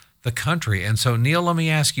against the country? And so, Neil, let me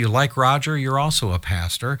ask you, like Roger, you're also a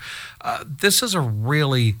pastor. This is a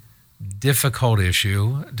really difficult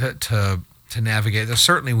issue to navigate.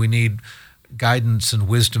 Certainly we need guidance and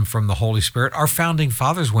wisdom from the Holy Spirit. Our founding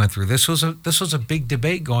fathers went through this. Was a big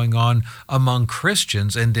debate going on among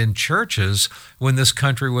Christians and in churches when this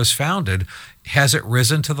country was founded. Has it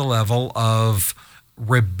risen to the level of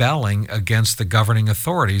rebelling against the governing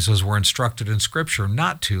authorities as we're instructed in Scripture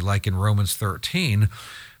not to, like in Romans 13?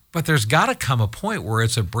 But there's got to come a point where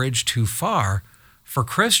it's a bridge too far for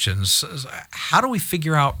Christians. How do we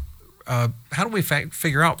figure out,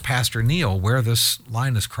 Pastor Neil, where this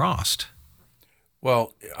line is crossed?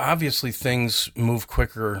 Well, obviously things move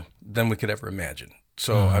quicker than we could ever imagine.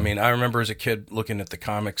 So, I mean, I remember as a kid looking at the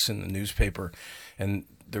comics in the newspaper, and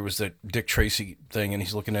there was that Dick Tracy thing, and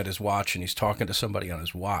he's looking at his watch, and he's talking to somebody on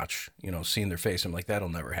his watch, seeing their face. I'm like, that'll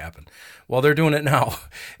never happen. Well, they're doing it now.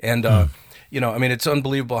 And, I mean, it's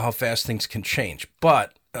unbelievable how fast things can change.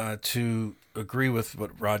 But to agree with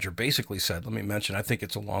what Roger basically said, let me mention, I think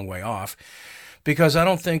it's a long way off, because I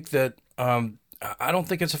don't think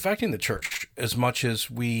it's affecting the church as much as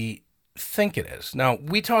we think it is. Now,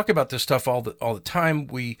 we talk about this stuff all the time.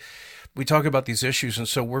 We talk about these issues, and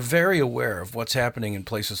so we're very aware of what's happening in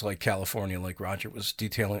places like California, like Roger was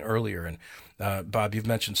detailing earlier. And Bob, you've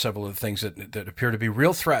mentioned several of the things that appear to be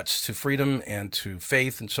real threats to freedom and to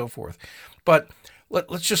faith and so forth. But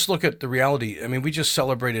let's just look at the reality. I mean, we just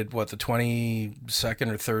celebrated, the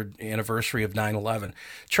 22nd or 3rd anniversary of 9/11.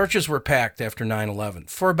 Churches were packed after 9/11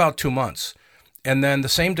 for about 2 months. And then the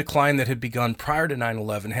same decline that had begun prior to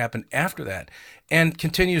 9/11 happened after that and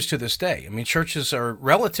continues to this day. I mean, churches are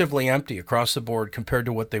relatively empty across the board compared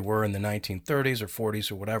to what they were in the 1930s or 40s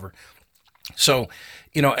or whatever. So,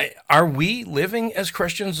 are we living as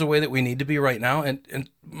Christians the way that we need to be right now? And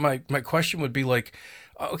my question would be like,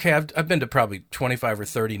 okay, I've been to probably 25 or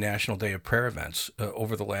 30 National Day of Prayer events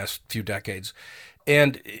over the last few decades.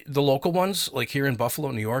 And the local ones, like here in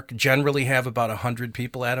Buffalo, New York, generally have about 100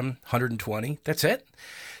 people at them, 120. That's it.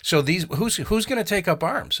 So who's going to take up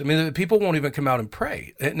arms? I mean, the people won't even come out and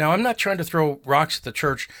pray. Now, I'm not trying to throw rocks at the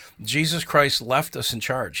church. Jesus Christ left us in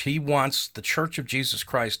charge. He wants the Church of Jesus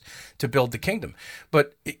Christ to build the kingdom.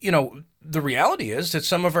 But, the reality is that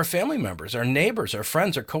some of our family members, our neighbors, our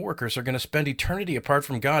friends, our coworkers are going to spend eternity apart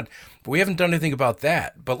from God. But we haven't done anything about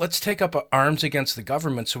that. But let's take up arms against the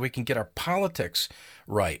government so we can get our politics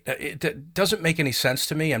right. It doesn't make any sense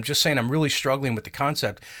to me. I'm just saying I'm really struggling with the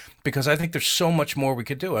concept because I think there's so much more we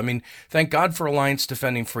could do. I mean, thank God for Alliance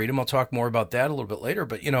Defending Freedom. I'll talk more about that a little bit later.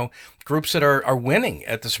 But, groups that are winning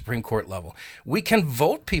at the Supreme Court level. We can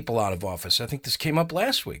vote people out of office. I think this came up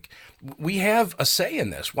last week. We have a say in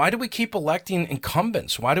this. Why do we keep electing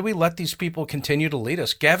incumbents? Why do we let these people continue to lead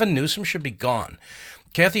us? Gavin Newsom should be gone.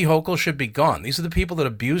 Kathy Hochul should be gone. These are the people that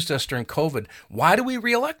abused us during COVID. Why do we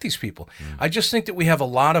reelect these people? I just think that we have a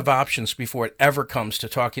lot of options before it ever comes to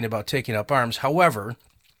talking about taking up arms. However,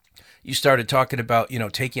 you started talking about,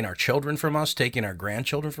 taking our children from us, taking our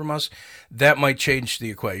grandchildren from us. That might change the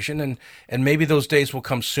equation. And maybe those days will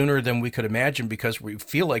come sooner than we could imagine because we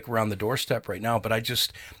feel like we're on the doorstep right now. But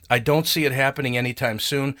I don't see it happening anytime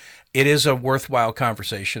soon. It is a worthwhile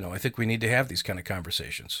conversation, though. I think we need to have these kind of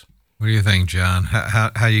conversations. What do you think, John? How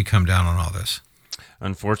do you come down on all this?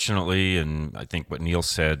 Unfortunately, and I think what Neil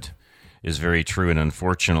said is very true, and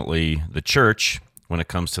unfortunately, the church, when it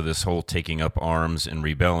comes to this whole taking up arms and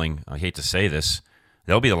rebelling, I hate to say this,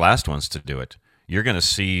 they'll be the last ones to do it. You're going to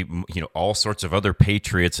see, all sorts of other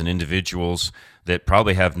patriots and individuals that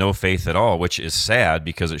probably have no faith at all, which is sad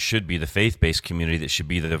because it should be the faith-based community that should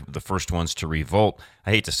be the first ones to revolt. I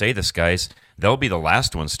hate to say this, guys, they'll be the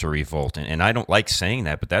last ones to revolt. And I don't like saying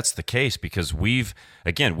that, but that's the case because we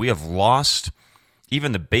have lost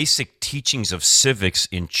even the basic teachings of civics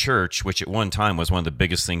in church, which at one time was one of the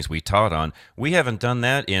biggest things we taught on. We haven't done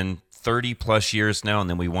that in 30 plus years now, and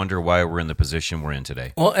then we wonder why we're in the position we're in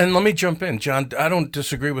today. Well, and let me jump in, John. I don't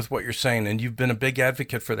disagree with what you're saying, and you've been a big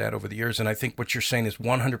advocate for that over the years, and I think what you're saying is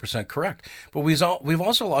 100% correct. But we've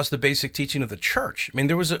also lost the basic teaching of the church. I mean,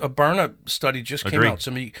 there was a Barna study just came out.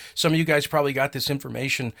 Some of you guys probably got this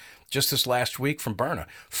information just this last week from Barna.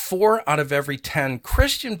 4 out of every 10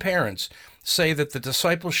 Christian parents say that the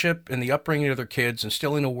discipleship and the upbringing of their kids,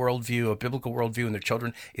 instilling a biblical worldview in their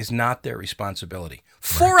children, is not their responsibility.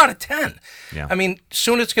 4 out of 10. Yeah. I mean,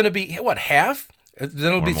 soon it's going to be, what, half? Then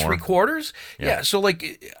it'll be more. 3/4? Yeah. So,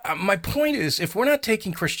 my point is, if we're not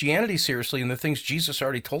taking Christianity seriously and the things Jesus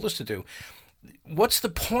already told us to do, what's the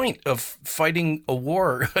point of fighting a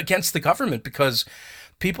war against the government? Because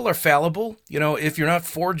people are fallible. If you're not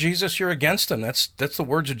for Jesus, you're against him. That's the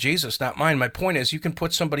words of Jesus, not mine. My point is, you can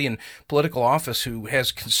put somebody in political office who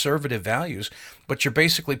has conservative values, but you're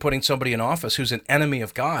basically putting somebody in office who's an enemy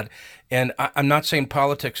of God. And I'm not saying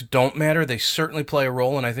politics don't matter. They certainly play a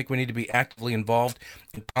role, and I think we need to be actively involved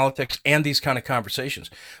in politics and these kind of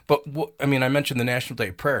conversations. But, I mentioned the National Day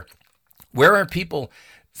of Prayer. Where are people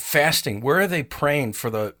fasting? Where are they praying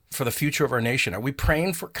for the future of our nation? Are we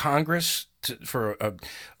praying for Congress, for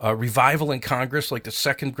a revival in Congress, like the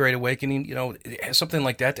Second Great Awakening, something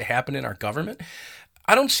like that to happen in our government?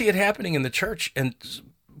 I don't see it happening in the church, and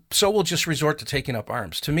so we'll just resort to taking up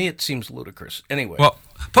arms. To me, it seems ludicrous. Anyway. Well,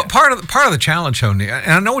 but part of the challenge, though, Neil,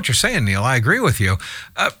 and I know what you're saying, Neil, I agree with you.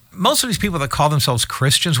 Most of these people that call themselves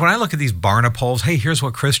Christians, when I look at these Barna polls, hey, here's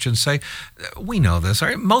what Christians say, we know this.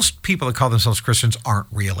 Right? Most people that call themselves Christians aren't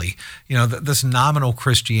really. This nominal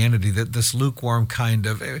Christianity, this lukewarm kind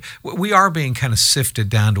of, we are being kind of sifted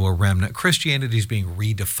down to a remnant. Christianity is being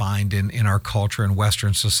redefined in our culture and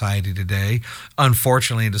Western society today,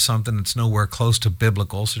 unfortunately, into something that's nowhere close to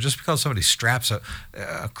biblical. So just because somebody straps a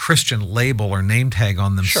Christian label or name tag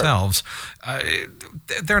on themselves,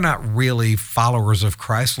 they're not really followers of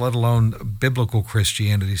Christ, let alone biblical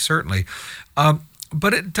Christianity, certainly.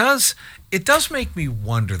 But it does make me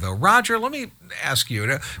wonder, though. Roger, let me ask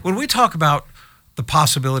you, when we talk about the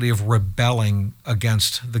possibility of rebelling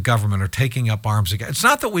against the government or taking up arms against, it's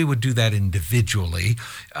not that we would do that individually.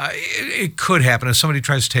 It could happen if somebody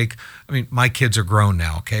tries to my kids are grown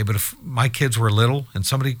now, okay? But if my kids were little and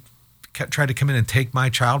somebody tried to come in and take my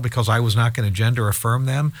child because I was not going to gender affirm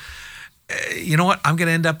them, you know what? I'm going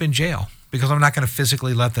to end up in jail because I'm not going to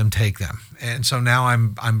physically let them take them. And so now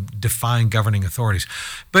I'm defying governing authorities.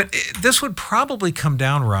 But this would probably come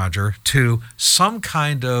down, Roger, to some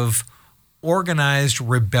kind of organized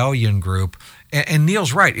rebellion group. And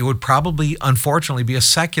Neil's right. It would probably, unfortunately, be a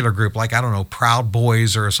secular group like, I don't know, Proud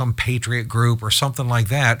Boys or some patriot group or something like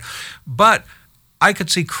that. But I could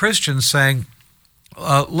see Christians saying,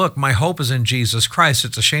 look, my hope is in Jesus Christ.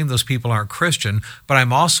 It's a shame those people aren't Christian, but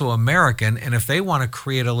I'm also American, and if they want to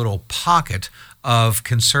create a little pocket of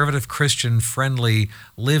conservative, Christian-friendly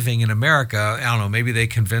living in America, I don't know, maybe they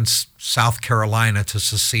convince South Carolina to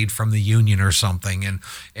secede from the Union or something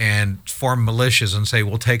and form militias and say,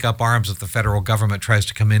 we'll take up arms if the federal government tries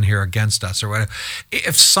to come in here against us or whatever.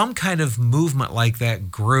 If some kind of movement like that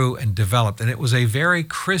grew and developed, and it was a very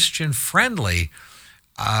Christian-friendly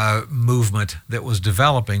movement that was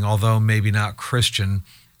developing, although maybe not Christian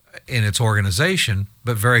in its organization,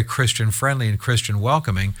 but very Christian friendly and Christian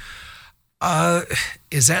welcoming.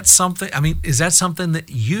 Is that something that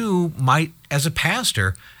you might, as a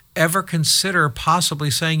pastor, ever consider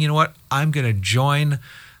possibly saying, you know what, I'm going to join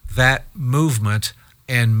that movement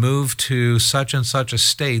and move to such and such a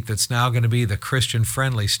state that's now going to be the Christian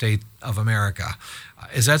friendly state of America?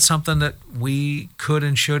 Is that something that we could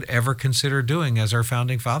and should ever consider doing, as our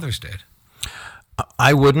founding fathers did?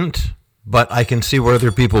 I wouldn't, but I can see where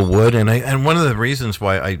other people would. And one of the reasons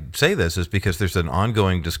why I say this is because there's an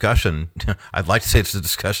ongoing discussion. I'd like to say it's a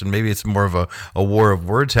discussion. Maybe it's more of a war of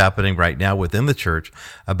words happening right now within the church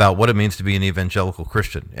about what it means to be an evangelical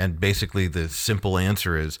Christian. And basically the simple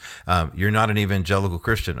answer is you're not an evangelical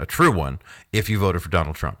Christian, a true one, if you voted for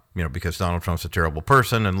Donald Trump. Because Donald Trump's a terrible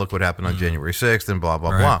person, and look what happened on January 6th, and blah,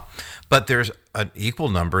 blah, blah. But there's an equal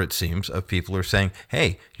number, it seems, of people who are saying,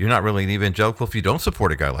 hey, you're not really an evangelical if you don't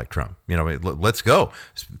support a guy like Trump. Let's go.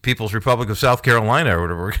 People's Republic of South Carolina, or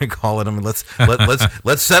whatever we're going to call it.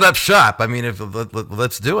 Let's set up shop.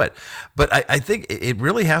 Let's do it. But I think it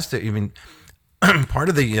really has to, part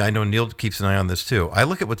of I know Neil keeps an eye on this too. I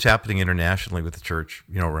look at what's happening internationally with the church,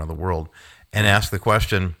 around the world, and ask the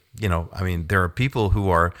question, there are people who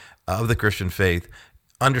are of the Christian faith,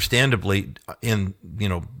 understandably in,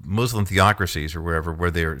 Muslim theocracies or wherever,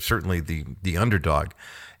 where they're certainly the underdog.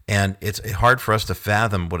 And it's hard for us to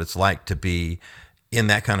fathom what it's like to be in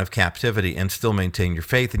that kind of captivity and still maintain your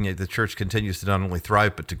faith, and yet the church continues to not only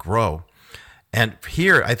thrive but to grow. And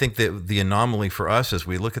here, I think that the anomaly for us is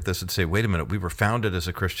we look at this and say, wait a minute, we were founded as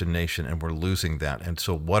a Christian nation and we're losing that. And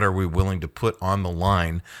so what are we willing to put on the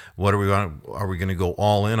line? Are we going to go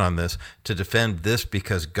all in on this to defend this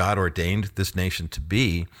because God ordained this nation to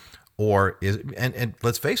be? Or and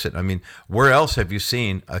let's face it, I mean, where else have you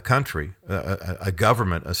seen a country, a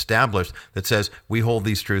government established that says we hold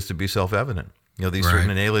these truths to be self-evident? These certain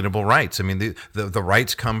inalienable rights. I mean, the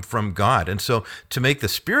rights come from God. And so to make the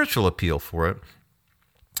spiritual appeal for it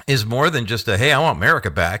is more than just hey, I want America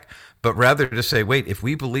back, but rather to say, wait, if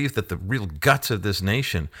we believe that the real guts of this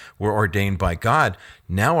nation were ordained by God,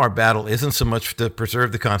 now our battle isn't so much to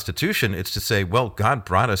preserve the Constitution, it's to say, well, God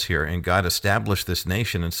brought us here and God established this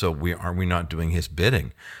nation, and so are we not doing his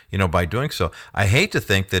bidding, by doing so? I hate to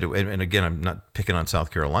think that, and again, I'm not picking on South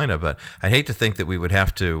Carolina, but I hate to think that we would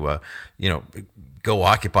have to, go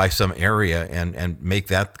occupy some area and make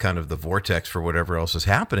that kind of the vortex for whatever else is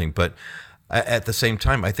happening. But at the same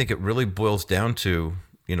time, I think it really boils down to,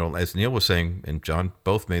 as Neil was saying, and John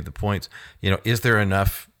both made the points, is there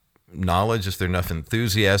enough knowledge? Is there enough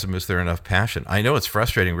enthusiasm? Is there enough passion? I know it's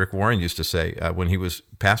frustrating. Rick Warren used to say when he was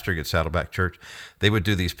pastoring at Saddleback Church, they would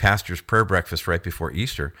do these pastors' prayer breakfasts right before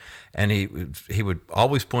Easter. And he would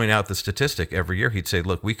always point out the statistic every year. He'd say,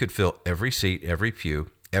 look, we could fill every seat, every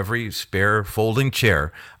pew, every spare folding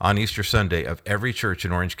chair on Easter Sunday of every church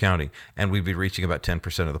in Orange County, and we'd be reaching about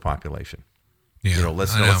 10% of the population. Yeah,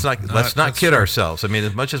 let's not kid ourselves. I mean,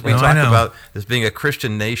 as much as we talk about this being a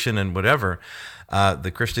Christian nation and whatever,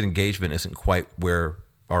 the Christian engagement isn't quite where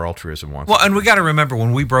our altruism wants. Well, and we got to remember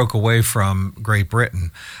when we broke away from Great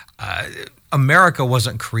Britain, America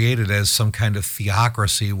wasn't created as some kind of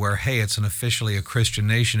theocracy where, hey, it's officially a Christian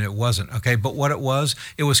nation. It wasn't, okay? But what it was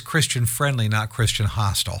Christian friendly, not Christian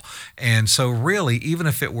hostile. And so really, even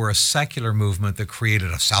if it were a secular movement that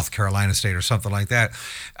created a South Carolina state or something like that,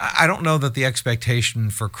 I don't know that the expectation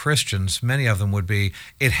for Christians, many of them would be,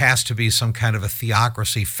 it has to be some kind of a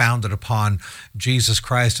theocracy founded upon Jesus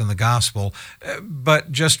Christ and the gospel,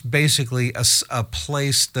 but just basically a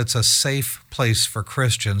place that's a safe place for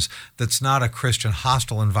Christians, that's not a Christian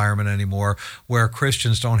hostile environment anymore, where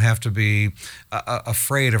Christians don't have to be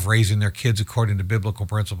afraid of raising their kids according to biblical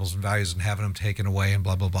principles and values and having them taken away and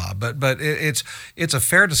blah, blah, blah. But it's a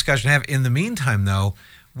fair discussion to have. In the meantime, though,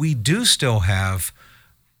 we do still have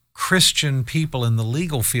Christian people in the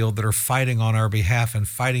legal field that are fighting on our behalf and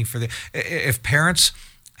fighting for if parents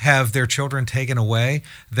have their children taken away,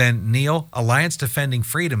 then Neil, Alliance Defending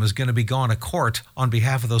Freedom is going to be going to court on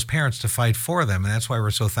behalf of those parents to fight for them. And that's why we're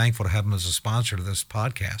so thankful to have them as a sponsor to this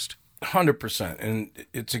podcast. 100%. And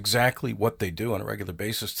it's exactly what they do on a regular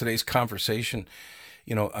basis. Today's conversation,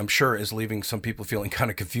 I'm sure is leaving some people feeling kind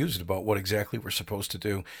of confused about what exactly we're supposed to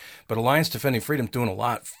do. But Alliance Defending Freedom doing a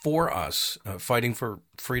lot for us, fighting for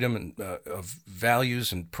freedom and of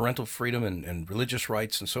values and parental freedom and religious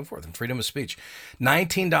rights and so forth, and freedom of speech.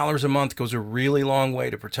 $19 a month goes a really long way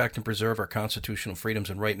to protect and preserve our constitutional freedoms.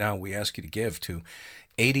 And right now we ask you to give to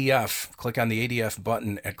ADF. Click on the ADF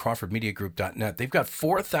button at crawfordmediagroup.net. They've got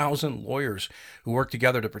 4,000 lawyers who work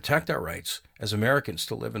together to protect our rights as Americans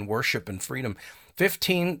to live in worship and freedom.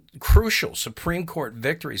 15 crucial Supreme Court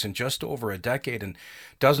victories in just over a decade, and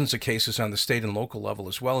dozens of cases on the state and local level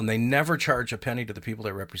as well, and they never charge a penny to the people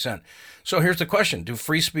they represent. So here's the question. Do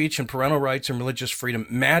free speech and parental rights and religious freedom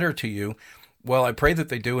matter to you? Well, I pray that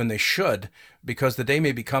they do, and they should, because the day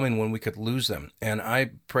may be coming when we could lose them. And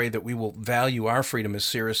I pray that we will value our freedom as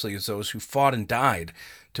seriously as those who fought and died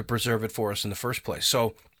to preserve it for us in the first place.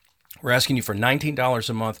 So we're asking you for $19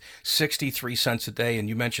 a month, 63 cents a day. And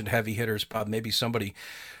you mentioned heavy hitters, Bob. Maybe somebody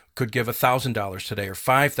could give $1,000 today or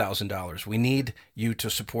 $5,000. We need you to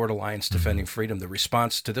support Alliance Defending Freedom. The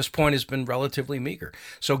response to this point has been relatively meager.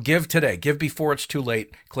 So give today. Give before it's too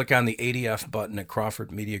late. Click on the ADF button at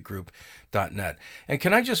crawfordmediagroup.net. And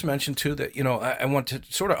can I just mention, too, that, I want to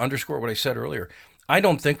sort of underscore what I said earlier. I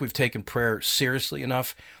don't think we've taken prayer seriously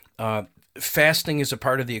enough. Fasting is a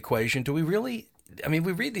part of the equation. Do we really? I mean,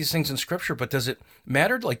 we read these things in Scripture, but does it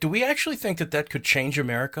matter? Like, do we actually think that could change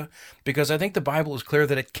America? Because I think the Bible is clear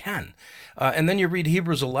that it can. And then you read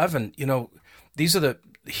Hebrews 11, these are the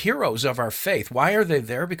heroes of our faith. Why are they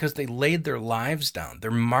there? Because they laid their lives down.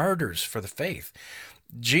 They're martyrs for the faith.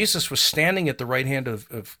 Jesus was standing at the right hand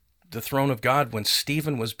of the throne of God when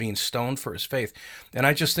Stephen was being stoned for his faith. And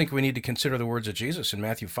I just think we need to consider the words of Jesus in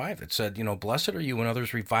Matthew 5 that said, blessed are you when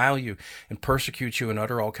others revile you and persecute you and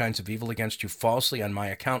utter all kinds of evil against you falsely on my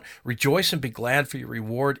account. Rejoice and be glad, for your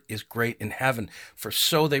reward is great in heaven, for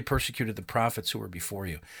so they persecuted the prophets who were before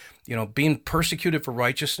you. Being persecuted for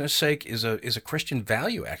righteousness' sake is a Christian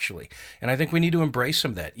value, actually. And I think we need to embrace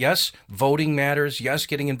some of that. Yes, voting matters. Yes,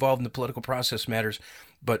 getting involved in the political process matters.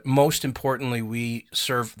 But most importantly, we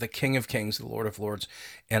serve the King of Kings, the Lord of Lords,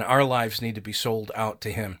 and our lives need to be sold out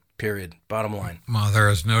to him, period. Bottom line. Well, there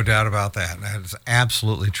is no doubt about that. That is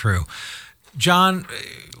absolutely true. John,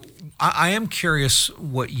 I am curious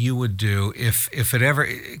what you would do if it ever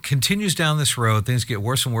continues down this road, things get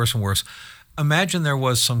worse and worse and worse. Imagine there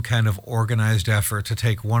was some kind of organized effort to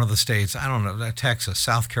take one of the states, I don't know, Texas,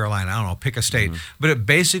 South Carolina, I don't know, pick a state, but it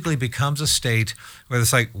basically becomes a state where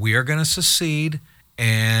it's like, we are going to secede,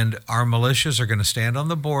 and our militias are going to stand on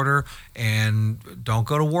the border and don't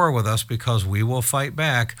go to war with us because we will fight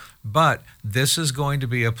back. But this is going to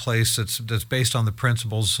be a place that's based on the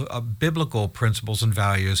principles, biblical principles and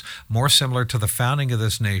values, more similar to the founding of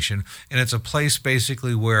this nation. And it's a place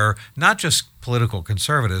basically where not just political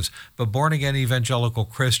conservatives, but born-again evangelical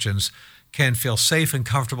Christians can feel safe and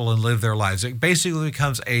comfortable and live their lives. It basically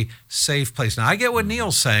becomes a safe place. Now, I get what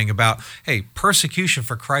Neil's saying about, hey, persecution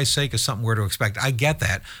for Christ's sake is something we're to expect. I get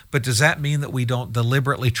that. But does that mean that we don't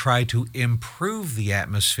deliberately try to improve the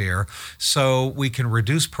atmosphere so we can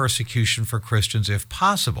reduce persecution for Christians if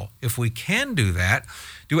possible? If we can do that,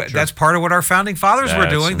 that's part of what our founding fathers were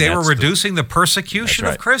doing. They were reducing the persecution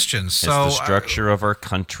of Christians. So it's the structure of our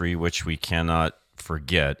country, which we cannot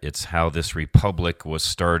forget. It's how this republic was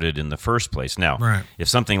started in the first place. Now, if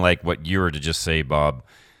something like what you were to just say, Bob,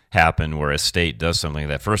 happened where a state does something like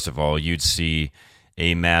that, first of all, you'd see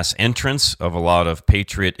a mass entrance of a lot of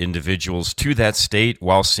patriot individuals to that state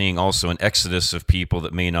while seeing also an exodus of people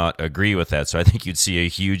that may not agree with that. So I think you'd see a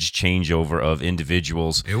huge changeover of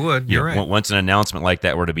individuals. It would, you're right. Once an announcement like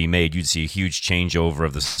that were to be made, you'd see a huge changeover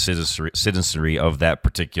of the citizenry of that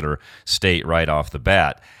particular state right off the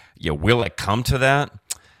bat. Will it come to that?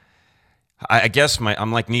 I guess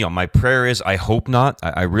I'm like Neil. My prayer is I hope not.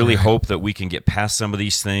 I really hope that we can get past some of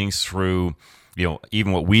these things through,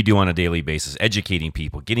 even what we do on a daily basis, educating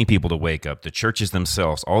people, getting people to wake up, the churches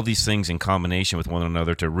themselves, all these things in combination with one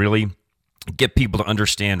another to really get people to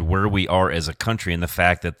understand where we are as a country and the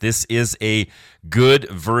fact that this is a good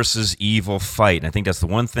versus evil fight. And I think that's the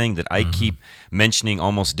one thing that I keep mentioning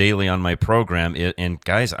almost daily on my program. And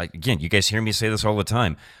guys, again, you guys hear me say this all the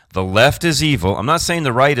time. The left is evil. I'm not saying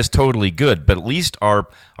the right is totally good, but at least our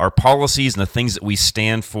policies and the things that we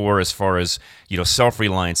stand for, as far as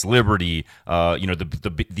self-reliance, liberty,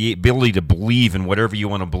 the ability to believe in whatever you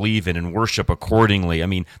want to believe in and worship accordingly. I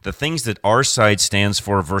mean, the things that our side stands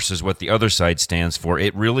for versus what the other side stands for,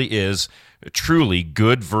 it really is truly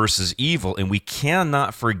good versus evil, and we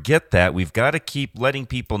cannot forget that. We've got to keep letting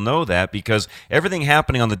people know that, because everything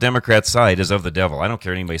happening on the Democrat side is of the devil. I don't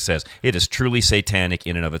care what anybody says. It is truly satanic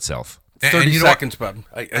in and of itself. 30 seconds, Bob.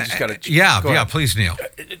 I just got to... Yeah, please, Neil.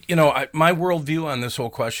 My worldview on this whole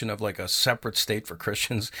question of like a separate state for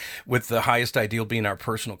Christians with the highest ideal being our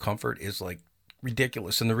personal comfort is like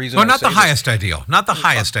ridiculous. And the reason not the highest ideal,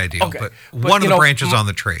 but one of the branches on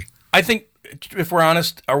the tree. I think, if we're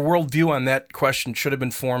honest, our worldview on that question should have been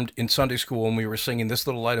formed in Sunday school when we were singing "This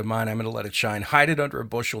Little Light of Mine, I'm going to let it shine." Hide it under a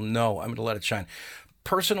bushel. No, I'm going to let it shine.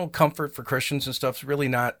 Personal comfort for Christians and stuff is really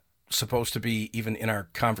not supposed to be even in our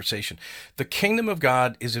conversation. The kingdom of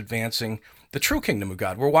God is advancing, the true kingdom of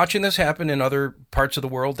God. We're watching this happen in other parts of the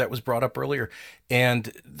world that was brought up earlier,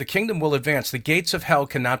 and the kingdom will advance. The gates of hell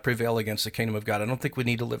cannot prevail against the kingdom of God. I don't think we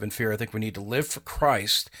need to live in fear. I think we need to live for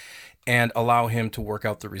Christ and allow him to work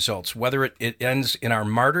out the results. Whether it ends in our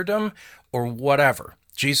martyrdom or whatever,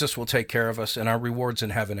 Jesus will take care of us, and our reward's in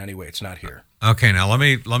heaven anyway. It's not here. Okay, now let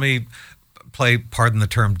me play, pardon the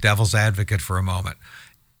term, devil's advocate for a moment.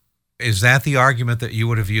 Is that the argument that you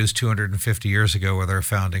would have used 250 years ago with our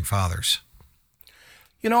founding fathers?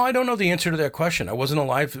 I don't know the answer to that question. I wasn't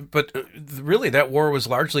alive, but really that war was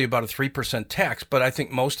largely about a 3% tax, but I think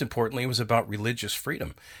most importantly it was about religious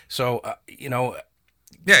freedom. So,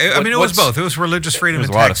 Yeah, it was both. It was religious freedom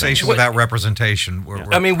and taxation without representation. Were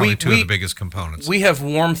probably two of the biggest components. We have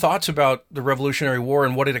warm thoughts about the Revolutionary War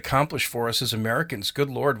and what it accomplished for us as Americans.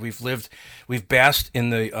 Good Lord, we've basked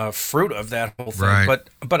in the fruit of that whole thing. Right.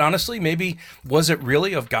 But honestly, maybe was it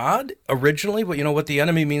really of God originally? But what the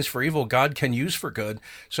enemy means for evil, God can use for good.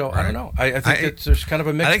 So I don't know. I think there's kind of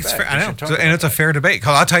a mixed bag. I know, and it's a fair debate.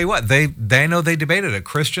 Because I'll tell you what, they know they debated it.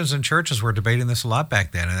 Christians and churches were debating this a lot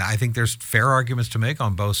back then, and I think there's fair arguments to make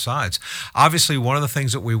on both sides. Obviously, one of the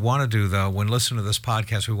things that we want to do, though, when listening to this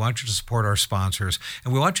podcast, we want you to support our sponsors,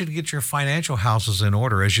 and we want you to get your financial houses in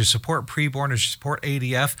order. As you support Preborn, as you support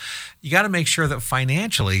ADF, you got to make sure that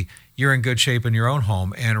financially you're in good shape in your own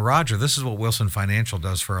home. And Roger, this is what Wilson Financial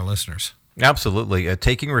does for our listeners. Absolutely.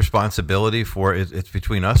 Taking responsibility for it, it's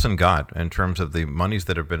between us and God in terms of the monies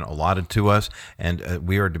that have been allotted to us, and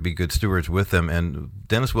we are to be good stewards with them. And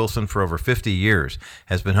Dennis Wilson, for over 50 years,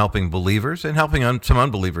 has been helping believers and helping some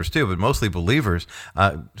unbelievers too, but mostly believers,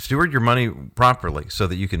 steward your money properly so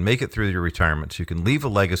that you can make it through your retirement, so you can leave a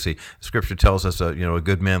legacy. Scripture tells us, a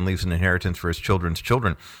good man leaves an inheritance for his children's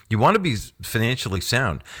children. You want to be financially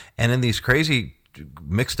sound. And in these crazy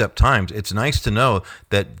mixed up times, it's nice to know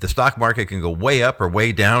that the stock market can go way up or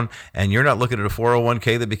way down, and you're not looking at a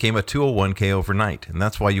 401k that became a 201k overnight. And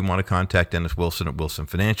that's why you want to contact Dennis Wilson at Wilson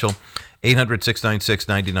Financial,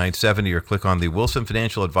 800-696-9970, or click on the Wilson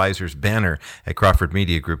Financial Advisors banner at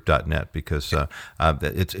crawfordmediagroup.net, because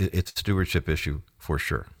it's a stewardship issue for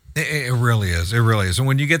sure. It really is. It really is. And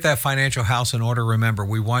when you get that financial house in order, remember,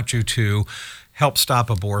 we want you to help stop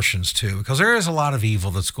abortions too, because there is a lot of evil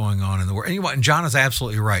that's going on in the world. And John is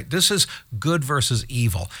absolutely right. This is good versus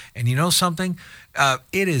evil. And you know something?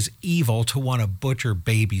 It is evil to want to butcher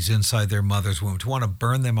babies inside their mother's womb, to want to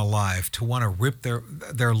burn them alive, to want to rip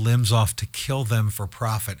their limbs off, to kill them for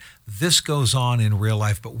profit. This goes on in real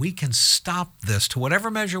life, but we can stop this to whatever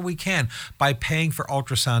measure we can by paying for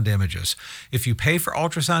ultrasound images. If you pay for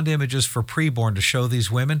ultrasound images for preborn to show these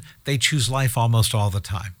women, they choose life almost all the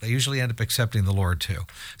time. They usually end up accepting the Lord too.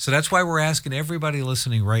 So that's why we're asking everybody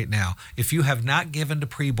listening right now, if you have not given to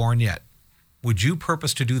preborn yet, would you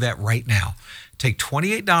purpose to do that right now? Take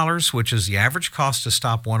 $28, which is the average cost to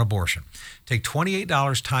stop one abortion. Take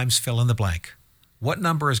 $28 times fill in the blank. What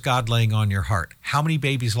number is God laying on your heart? How many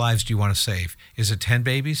babies' lives do you want to save? Is it 10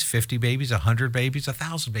 babies, 50 babies, 100 babies,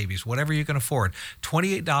 1,000 babies, whatever you can afford?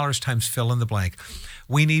 $28 times fill in the blank.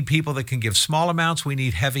 We need people that can give small amounts. We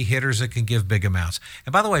need heavy hitters that can give big amounts.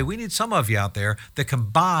 And by the way, we need some of you out there that can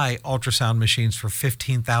buy ultrasound machines for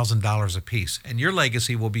 $15,000 a piece. And your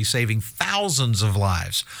legacy will be saving thousands of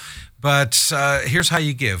lives. But here's how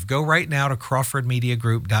you give. Go right now to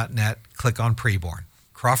crawfordmediagroup.net, click on preborn.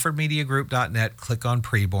 crawfordmediagroup.net, click on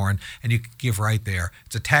preborn, and you can give right there.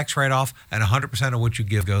 It's a tax write-off, and 100% of what you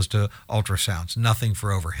give goes to ultrasounds, nothing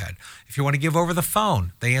for overhead. If you want to give over the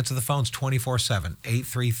phone, they answer the phones 24/7,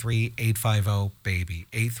 833-850-BABY,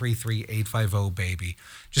 833-850-BABY.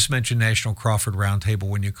 Just mention National Crawford Roundtable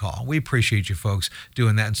when you call. We appreciate you folks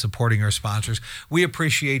doing that and supporting our sponsors. We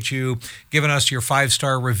appreciate you giving us your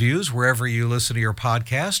 5-star reviews wherever you listen to your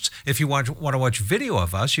podcasts. If you want to watch video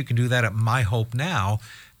of us, you can do that at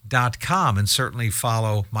myhopenow.com, and certainly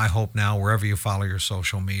follow My Hope Now wherever you follow your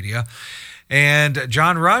social media. And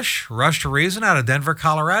John Rush to Reason out of Denver,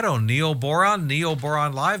 Colorado. Neil Boron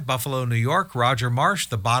Live, Buffalo, New York. Roger Marsh,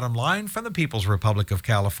 The Bottom Line from the People's Republic of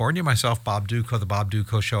California. Myself, Bob Duco, The Bob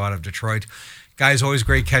Duco Show out of Detroit. Guys, always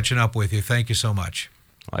great catching up with you. Thank you so much.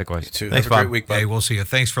 Likewise. You too. Thanks, Have a Bob. great week, Bob. Hey, we'll see you.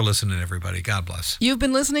 Thanks for listening, everybody. God bless. You've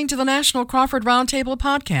been listening to the National Crawford Roundtable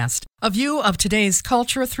podcast, a view of today's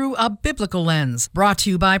culture through a biblical lens, brought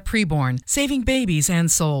to you by Preborn, saving babies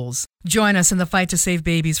and souls. Join us in the fight to save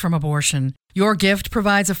babies from abortion. Your gift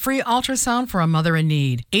provides a free ultrasound for a mother in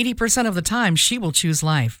need. 80% of the time, she will choose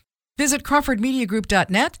life. Visit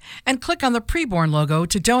crawfordmediagroup.net and click on the Preborn logo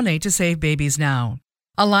to donate to Save Babies Now.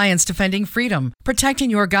 Alliance Defending Freedom, protecting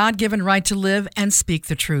your God-given right to live and speak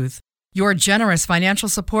the truth. Your generous financial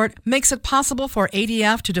support makes it possible for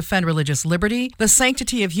ADF to defend religious liberty, the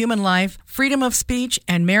sanctity of human life, freedom of speech,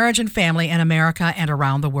 and marriage and family in America and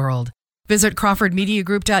around the world. Visit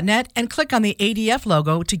crawfordmediagroup.net and click on the ADF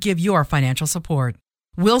logo to give your financial support.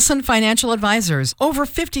 Wilson Financial Advisors, over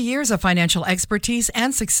 50 years of financial expertise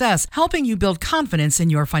and success, helping you build confidence in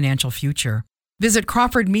your financial future. Visit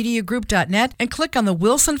crawfordmediagroup.net and click on the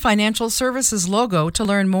Wilson Financial Services logo to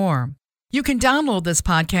learn more. You can download this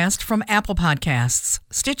podcast from Apple Podcasts,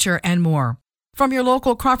 Stitcher, and more, from your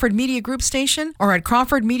local Crawford Media Group station or at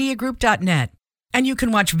crawfordmediagroup.net. And you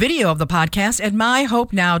can watch video of the podcast at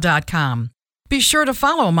myhopenow.com. Be sure to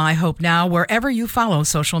follow My Hope Now wherever you follow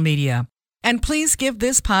social media. And please give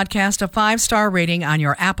this podcast a 5-star rating on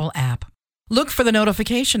your Apple app. Look for the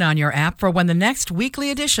notification on your app for when the next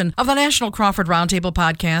weekly edition of the National Crawford Roundtable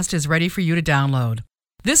podcast is ready for you to download.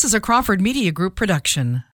 This is a Crawford Media Group production.